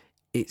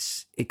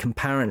 it can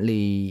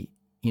apparently,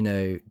 you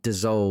know,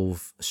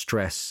 dissolve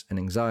stress and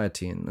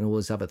anxiety and all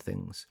those other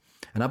things.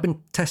 And I've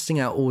been testing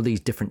out all these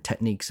different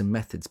techniques and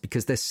methods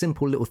because they're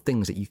simple little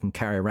things that you can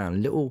carry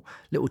around, little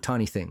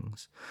tiny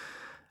things.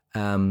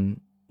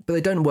 But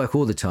they don't work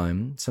all the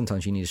time.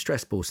 Sometimes you need a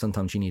stress ball.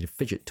 Sometimes you need a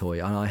fidget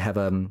toy. And I have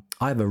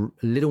a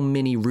little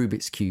mini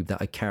Rubik's Cube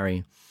that I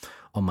carry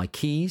on my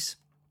keys.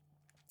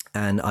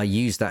 And I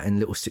use that in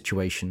little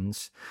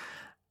situations.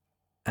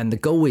 And the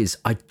goal is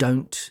I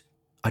don't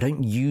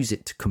use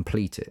it to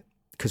complete it.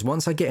 Because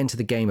once I get into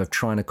the game of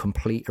trying to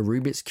complete a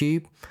Rubik's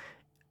Cube,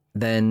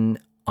 then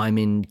I'm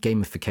in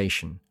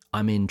gamification.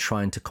 I'm in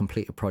trying to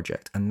complete a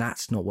project. And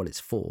that's not what it's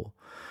for.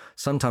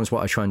 Sometimes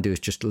what I try and do is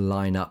just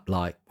line up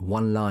like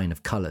one line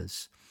of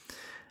colors,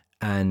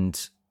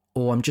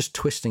 or I'm just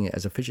twisting it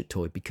as a fidget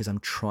toy because I'm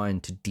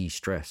trying to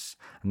de-stress.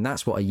 And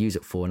that's what I use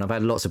it for. And I've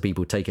had lots of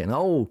people take it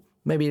and,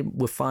 maybe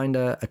we'll find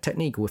a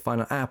technique, or we'll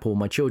find an app, or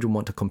my children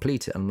want to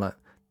complete it. And I'm like,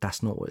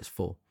 that's not what it's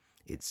for.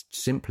 It's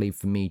simply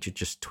for me to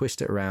just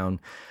twist it around.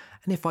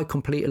 And if I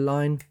complete a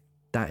line,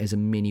 that is a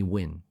mini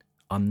win.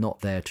 I'm not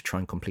there to try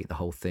and complete the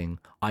whole thing.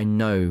 I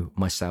know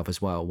myself as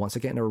well. Once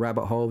I get in a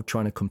rabbit hole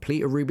trying to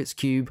complete a Rubik's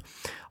Cube,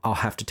 I'll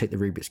have to take the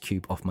Rubik's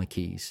Cube off my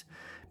keys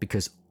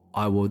because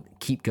I will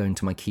keep going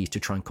to my keys to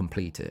try and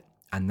complete it.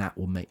 And that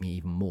will make me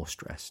even more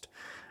stressed.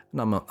 And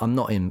I'm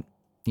not in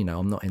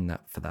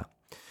that for that.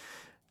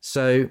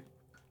 So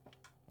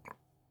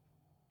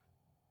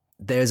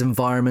there's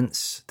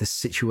environments, there's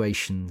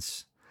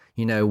situations,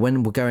 you know,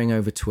 when we're going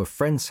over to a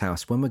friend's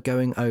house, when we're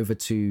going over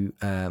to,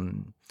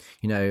 and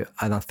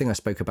I think I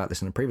spoke about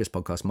this in a previous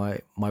podcast,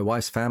 my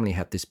wife's family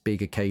have this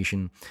big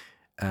occasion,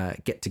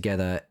 get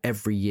together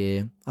every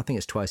year. I think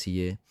it's twice a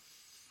year.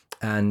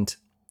 And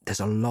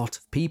there's a lot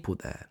of people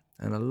there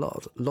and a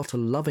lot of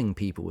loving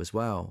people as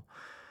well.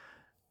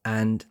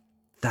 And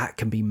that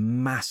can be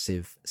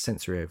massive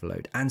sensory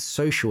overload and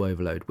social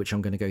overload, which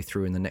I'm going to go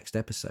through in the next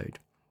episode.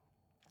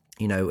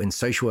 You know, and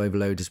social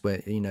overload is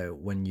where, you know,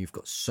 when you've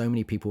got so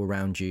many people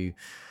around you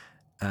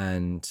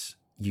and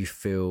you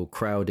feel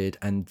crowded,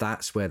 and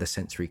that's where the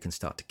sensory can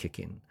start to kick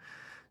in.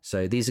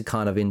 So these are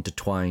kind of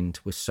intertwined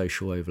with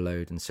social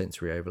overload and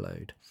sensory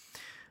overload.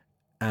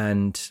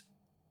 And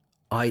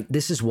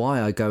this is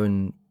why I go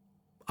and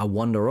I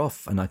wander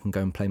off and I can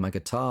go and play my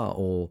guitar,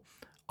 or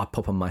I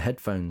pop on my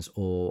headphones,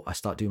 or I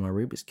start doing my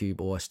Rubik's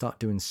Cube, or I start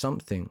doing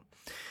something.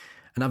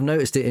 And I've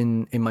noticed it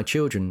in my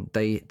children.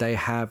 They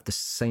have the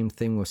same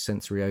thing with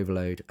sensory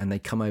overload, and they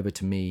come over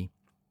to me,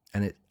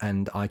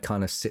 and I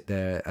kind of sit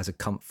there as a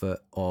comfort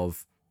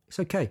of, it's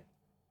okay.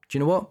 Do you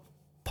know what?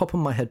 Pop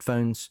on my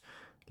headphones,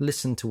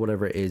 listen to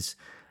whatever it is,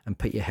 and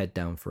put your head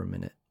down for a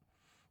minute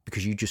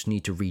because you just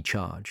need to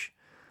recharge.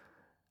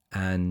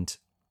 And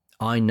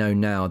I know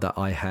now that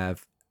I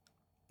have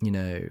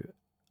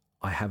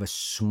a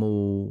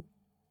small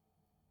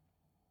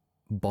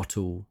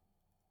bottle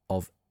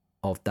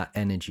of that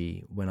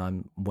energy when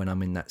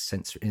I'm in that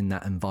sense, in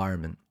that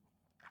environment.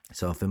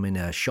 So if I'm in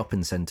a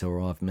shopping center,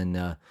 or if I'm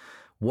in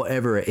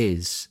whatever it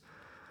is,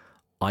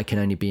 I can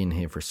only be in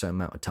here for a certain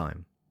amount of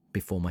time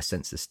before my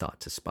senses start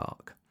to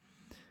spark.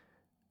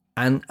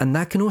 And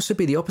that can also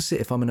be the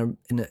opposite if I'm in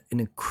an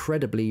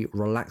incredibly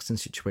relaxing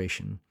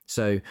situation.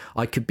 So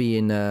I could be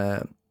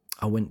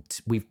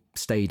we've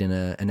stayed in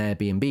an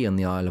Airbnb on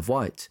the Isle of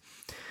Wight.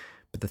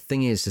 But the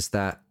thing is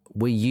that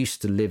we're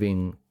used to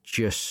living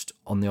just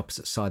on the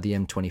opposite side of the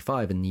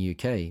M25 in the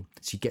UK.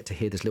 So you get to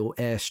hear this little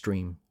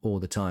airstream all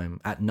the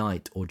time at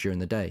night or during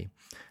the day.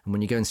 And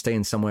when you go and stay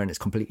in somewhere and it's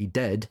completely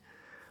dead,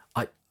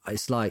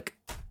 it's like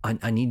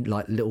I need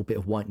like a little bit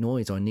of white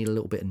noise, or I need a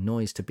little bit of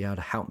noise to be able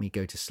to help me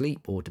go to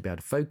sleep or to be able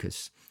to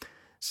focus.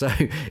 So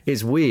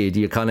it's weird.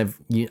 You kind of,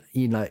 you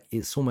know,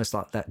 it's almost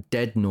like that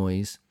dead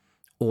noise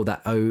or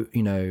that,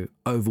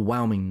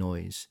 overwhelming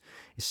noise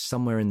is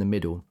somewhere in the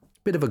middle.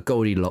 Bit of a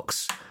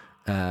Goldilocks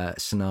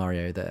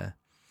scenario there.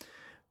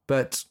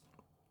 But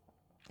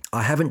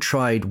I haven't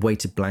tried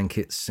weighted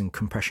blankets and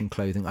compression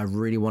clothing. I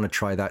really want to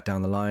try that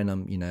down the line.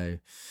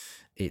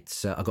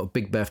 It's I've got a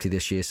big birthday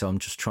this year, so I'm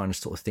just trying to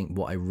sort of think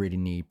what I really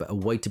need. But a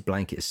weighted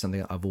blanket is something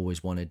that I've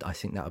always wanted. I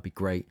think that would be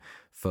great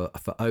for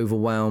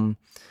overwhelm.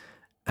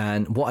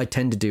 And what I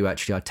tend to do,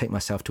 actually, I take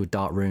myself to a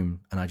dark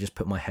room and I just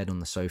put my head on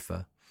the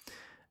sofa.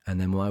 And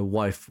then when my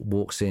wife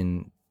walks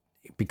in,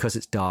 because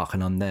it's dark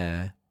and I'm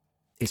there,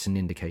 it's an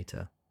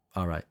indicator.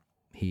 All right,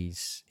 he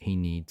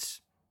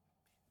needs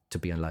to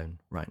be alone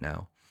right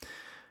now.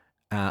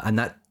 And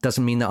that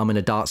doesn't mean that I'm in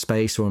a dark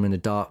space or I'm in a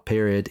dark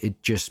period.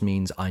 It just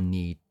means I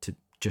need to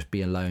just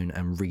be alone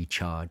and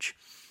recharge.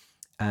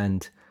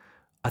 And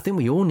I think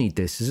we all need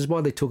this. This is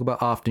why they talk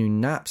about afternoon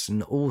naps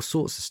and all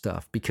sorts of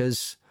stuff,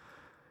 because,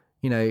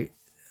 and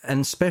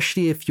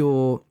especially if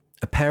you're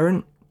a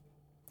parent,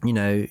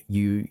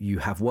 you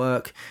have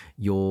work,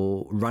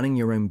 you're running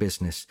your own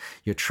business,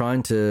 you're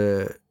trying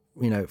to,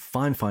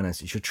 find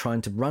finances, you're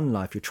trying to run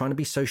life, you're trying to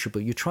be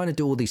sociable, you're trying to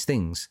do all these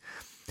things.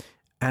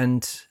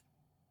 And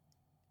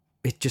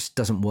it just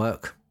doesn't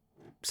work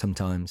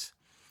sometimes.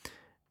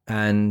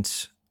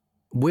 And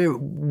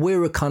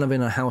we're kind of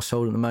in a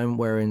household at the moment.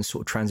 We're in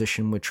sort of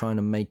transition. We're trying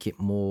to make it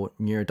more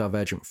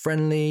neurodivergent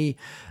friendly,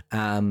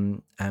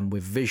 and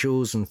with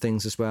visuals and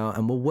things as well.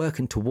 And we're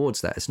working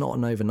towards that. It's not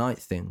an overnight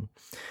thing.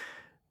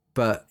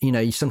 But,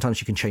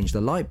 sometimes you can change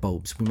the light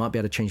bulbs. We might be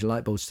able to change the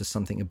light bulbs to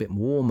something a bit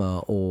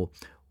warmer or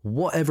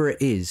whatever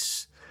it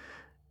is.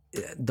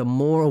 The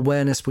more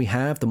awareness we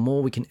have, the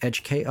more we can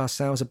educate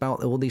ourselves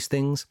about all these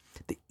things,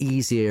 the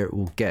easier it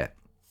will get.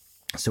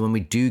 So when we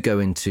do go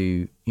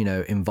into,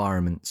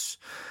 environments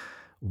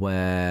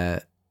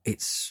where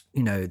it's,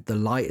 the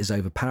light is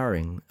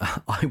overpowering,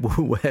 I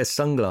will wear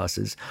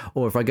sunglasses.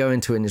 Or if I go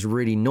into it and it's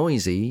really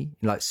noisy,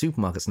 like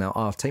supermarkets now,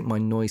 I'll take my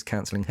noise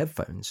cancelling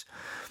headphones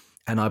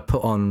and I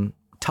put on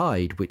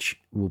Tide, which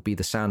will be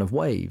the sound of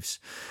waves,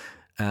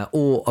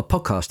 or a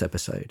podcast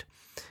episode,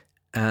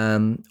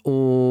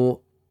 or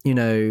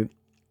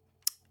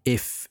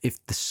if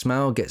the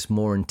smell gets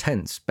more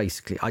intense,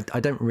 basically, I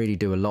don't really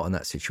do a lot in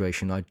that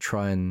situation. I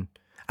try and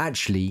I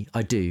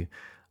do.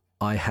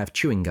 I have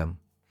chewing gum.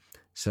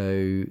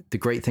 So the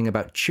great thing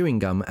about chewing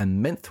gum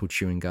and menthol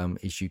chewing gum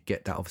is you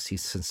get that obviously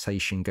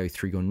sensation go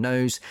through your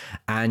nose,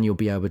 and you'll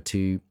be able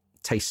to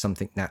taste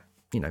something that,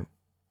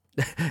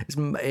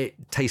 it's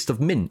taste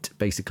of mint,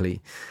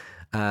 basically.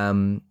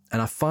 And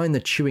I find the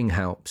chewing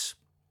helps.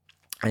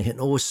 And it can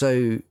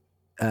also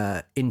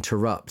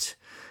interrupt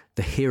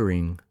the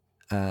hearing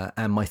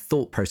and my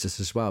thought process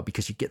as well,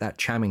 because you get that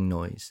chamming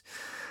noise.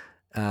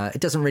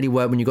 It doesn't really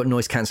work when you've got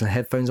noise cancelling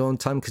headphones on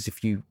time, because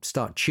if you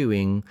start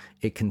chewing,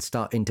 it can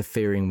start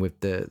interfering with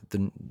the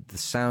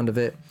sound of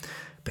it.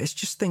 But it's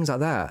just things like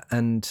that.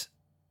 And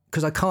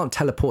because I can't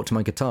teleport to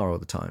my guitar all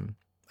the time,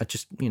 I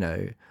just,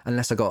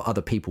 unless I got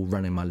other people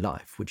running my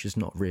life, which is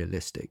not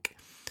realistic.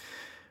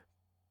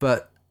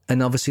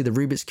 And obviously the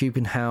Rubik's Cube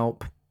can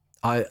help.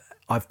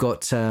 I've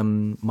got,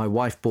 my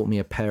wife bought me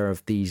a pair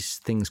of these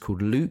things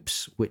called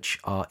loops, which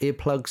are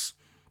earplugs,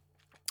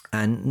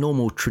 and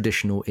normal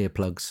traditional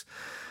earplugs,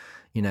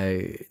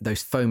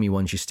 those foamy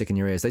ones you stick in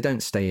your ears, they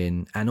don't stay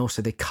in. And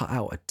also they cut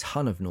out a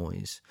ton of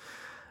noise,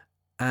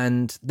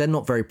 and they're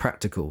not very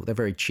practical. They're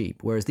very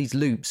cheap. Whereas these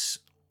loops,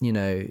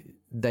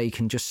 they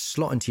can just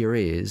slot into your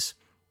ears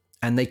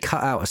and they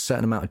cut out a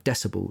certain amount of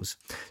decibels.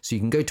 So you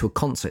can go to a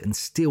concert and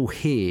still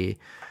hear,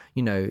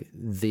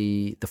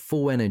 the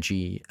full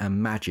energy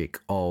and magic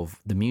of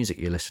the music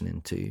you're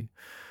listening to,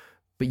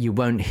 but you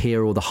won't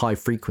hear all the high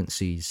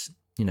frequencies,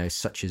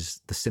 such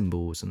as the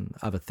cymbals and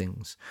other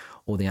things,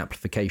 or the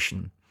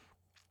amplification.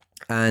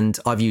 And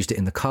I've used it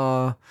in the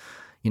car.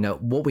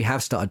 What we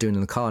have started doing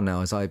in the car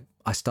now is I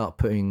start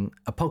putting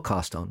a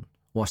podcast on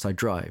whilst I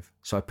drive.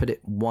 So I put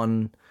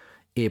one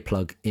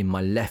earplug in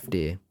my left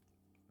ear,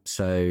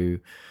 so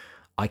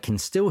I can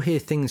still hear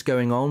things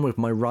going on with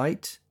my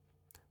right,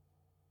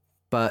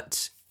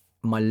 but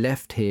my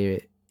left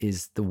ear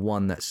is the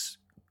one that's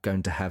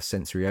going to have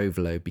sensory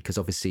overload, because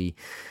obviously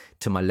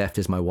to my left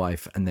is my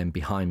wife and then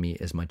behind me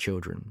is my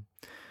children.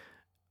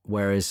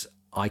 Whereas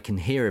I can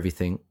hear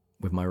everything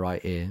with my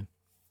right ear,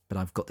 but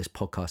I've got this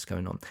podcast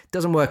going on. It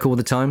doesn't work all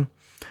the time,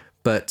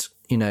 but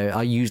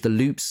I use the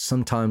loops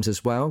sometimes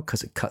as well,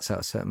 because it cuts out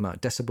a certain amount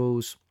of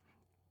decibels.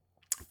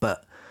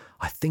 But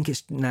I think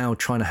it's now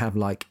trying to have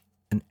like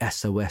an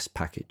SOS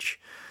package.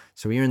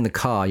 So when you're in the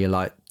car, you're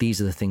like,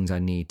 these are the things I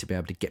need to be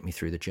able to get me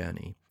through the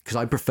journey. Because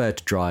I prefer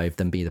to drive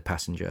than be the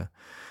passenger,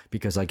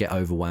 because I get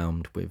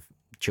overwhelmed with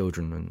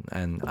children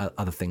and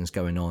other things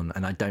going on.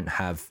 And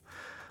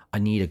I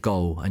need a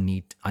goal. I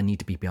need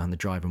to be behind the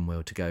driving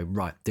wheel to go,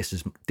 right, this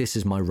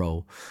is my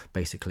role,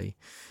 basically.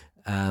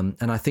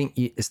 And I think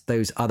it's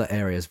those other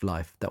areas of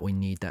life that we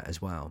need that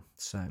as well.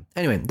 So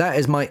anyway, that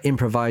is my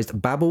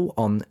improvised babble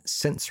on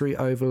sensory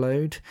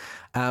overload.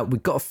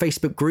 We've got a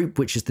Facebook group,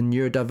 which is the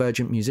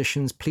Neurodivergent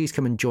Musicians. Please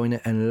come and join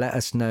it and let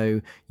us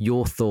know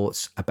your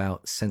thoughts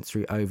about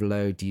sensory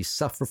overload. Do you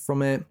suffer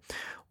from it?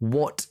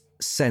 What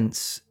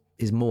sense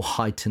is more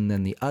heightened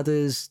than the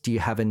others? Do you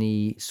have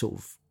any sort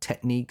of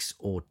techniques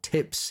or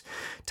tips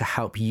to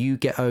help you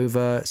get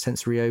over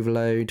sensory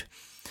overload,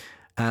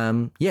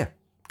 come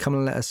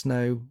and let us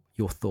know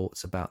your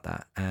thoughts about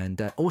that.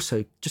 And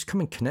also just come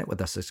and connect with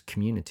us as a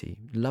community.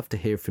 Love to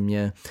hear from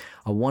you.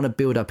 I want to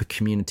build up a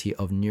community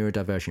of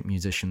neurodivergent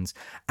musicians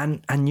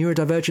and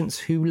neurodivergents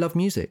who love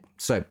music.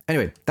 So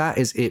anyway, that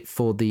is it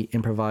for the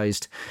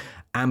improvised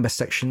amber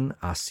section.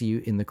 I'll see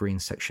you in the green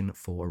section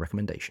for a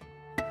recommendation.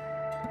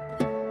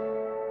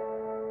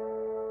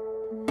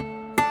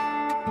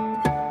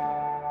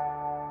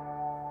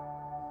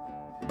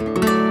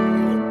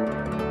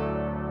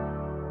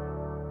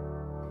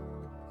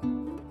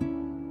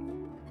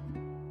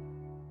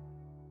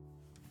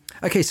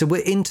 Okay, so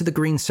we're into the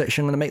green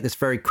section. I'm going to make this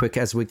very quick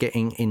as we're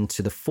getting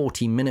into the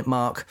 40-minute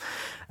mark.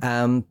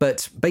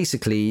 But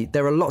basically,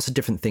 there are lots of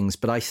different things,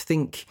 but I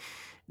think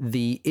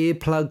the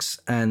earplugs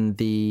and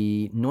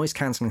the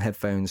noise-cancelling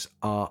headphones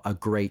are a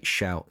great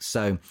shout.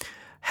 So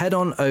head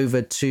on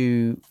over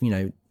to,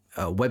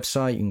 a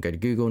website. You can go to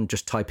Google and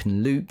just type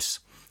in loops,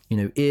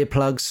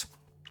 earplugs.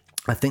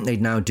 I think they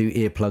now do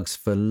earplugs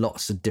for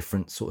lots of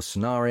different sort of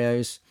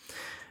scenarios.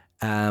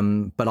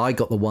 But I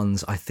got the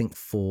ones, I think,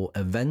 for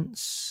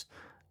events.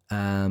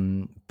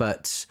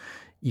 But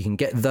you can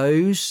get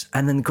those.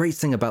 And then the great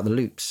thing about the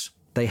loops,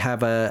 they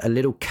have a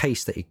little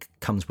case that it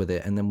comes with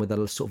it, and then with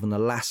a sort of an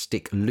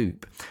elastic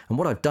loop. And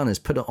what I've done is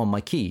put it on my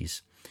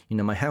keys,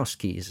 my house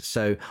keys.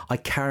 So I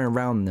carry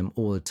around them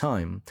all the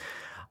time.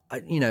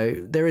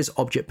 There is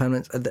object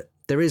permanence.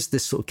 There is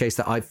this sort of case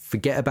that I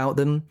forget about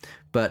them.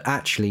 But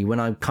actually,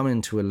 when I come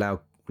into a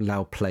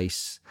loud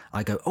place,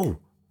 I go, oh,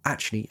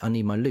 actually, I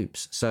need my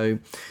loops. So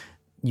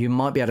you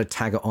might be able to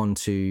tag it on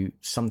to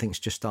something's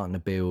just starting to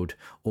build,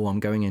 or I'm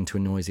going into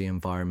a noisy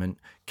environment.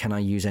 Can I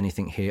use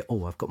anything here?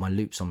 Oh, I've got my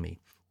loops on me.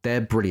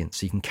 They're brilliant.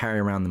 So you can carry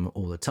around them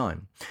all the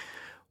time.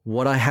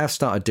 What I have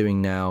started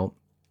doing now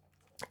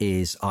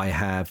is I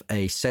have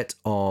a set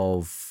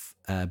of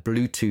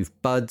Bluetooth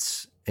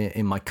buds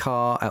in my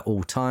car at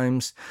all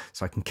times,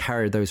 so I can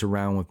carry those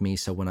around with me.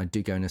 So when I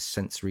do go in a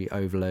sensory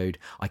overload,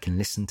 I can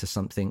listen to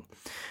something.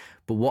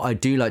 But what I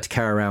do like to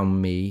carry around with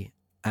me,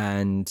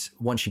 and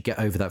once you get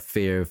over that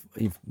fear of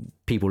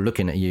people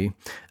looking at you,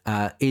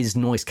 is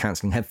noise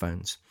cancelling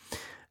headphones.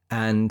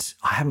 And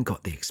I haven't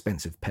got the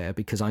expensive pair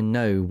because I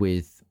know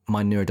with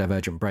my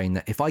neurodivergent brain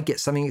that if I get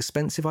something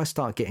expensive, I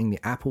start getting the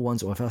Apple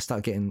ones, or if I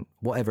start getting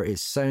whatever it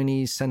is,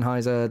 Sony,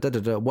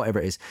 Sennheiser, whatever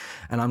it is,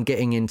 and I'm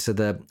getting into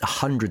the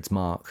hundreds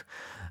mark,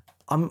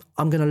 I'm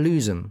going to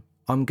lose them.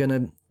 I'm going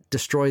to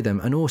destroy them.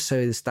 And also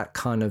there's that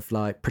kind of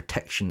like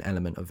protection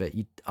element of it.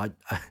 I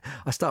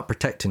start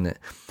protecting it.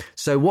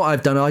 So what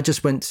I've done, I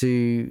just went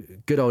to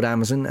good old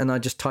Amazon and I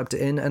just typed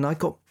it in, and I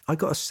got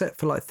a set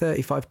for like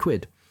 35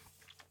 quid,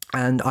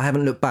 and I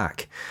haven't looked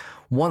back.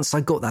 Once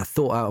I got that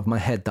thought out of my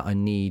head that I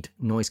need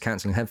noise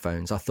cancelling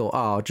headphones, I thought,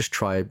 I'll just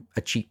try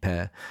a cheap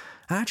pair.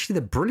 And actually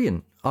they're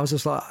brilliant. I was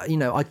just like,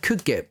 I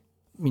could get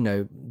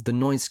the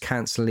noise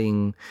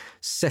cancelling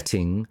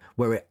setting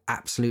where it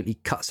absolutely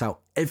cuts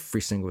out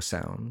every single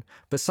sound.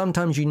 But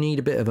sometimes you need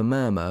a bit of a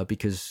murmur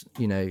because,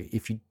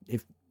 if you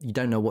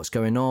don't know what's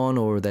going on,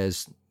 or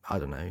there's, I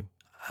don't know,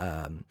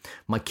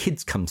 my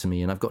kids come to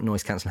me and I've got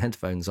noise cancelling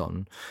headphones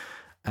on,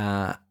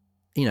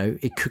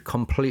 it could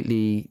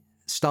completely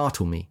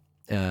startle me.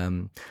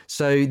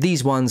 So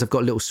these ones have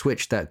got a little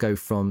switch that go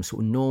from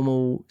sort of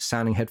normal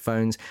sounding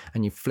headphones,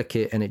 and you flick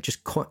it and it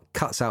just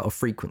cuts out a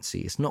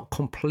frequency. It's not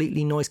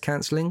completely noise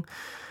cancelling,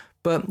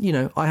 but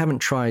I haven't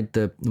tried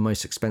the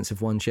most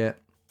expensive ones yet,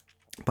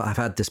 but I've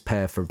had this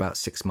pair for about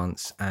 6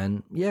 months,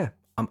 and yeah,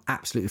 I'm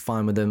absolutely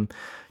fine with them.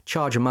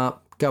 Charge them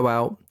up, go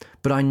out,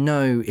 but I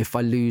know if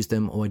I lose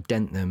them or I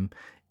dent them,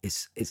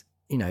 it's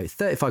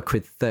 35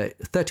 quid,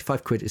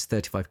 35 quid is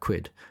 35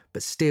 quid.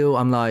 But still,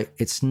 I'm like,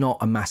 it's not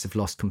a massive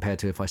loss compared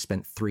to if I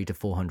spent £300 to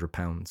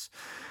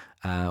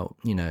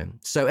 £400.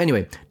 So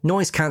anyway,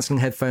 noise cancelling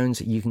headphones,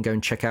 you can go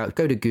and check out.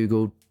 Go to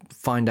Google,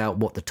 find out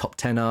what the top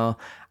 10 are.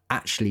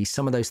 Actually,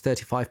 some of those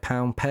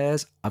 £35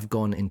 pairs, I've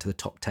gone into the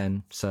top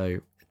 10. So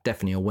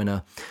definitely a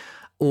winner.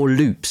 Or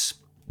loops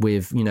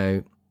with,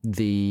 the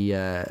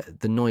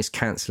noise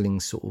cancelling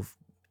sort of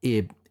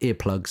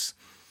earplugs.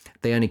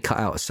 They only cut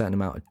out a certain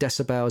amount of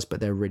decibels, but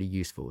they're really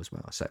useful as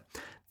well. So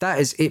that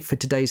is it for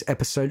today's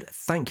episode.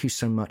 Thank you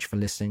so much for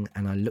listening,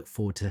 and I look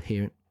forward to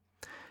hearing.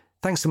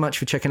 Thanks so much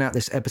for checking out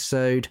this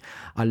episode.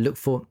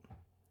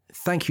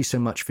 Thank you so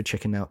much for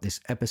checking out this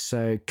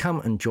episode.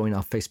 Come and join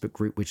our Facebook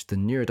group, which is the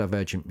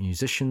Neurodivergent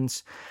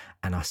Musicians,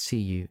 and I'll see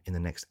you in the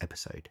next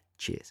episode.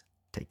 Cheers.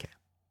 Take care.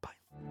 Bye.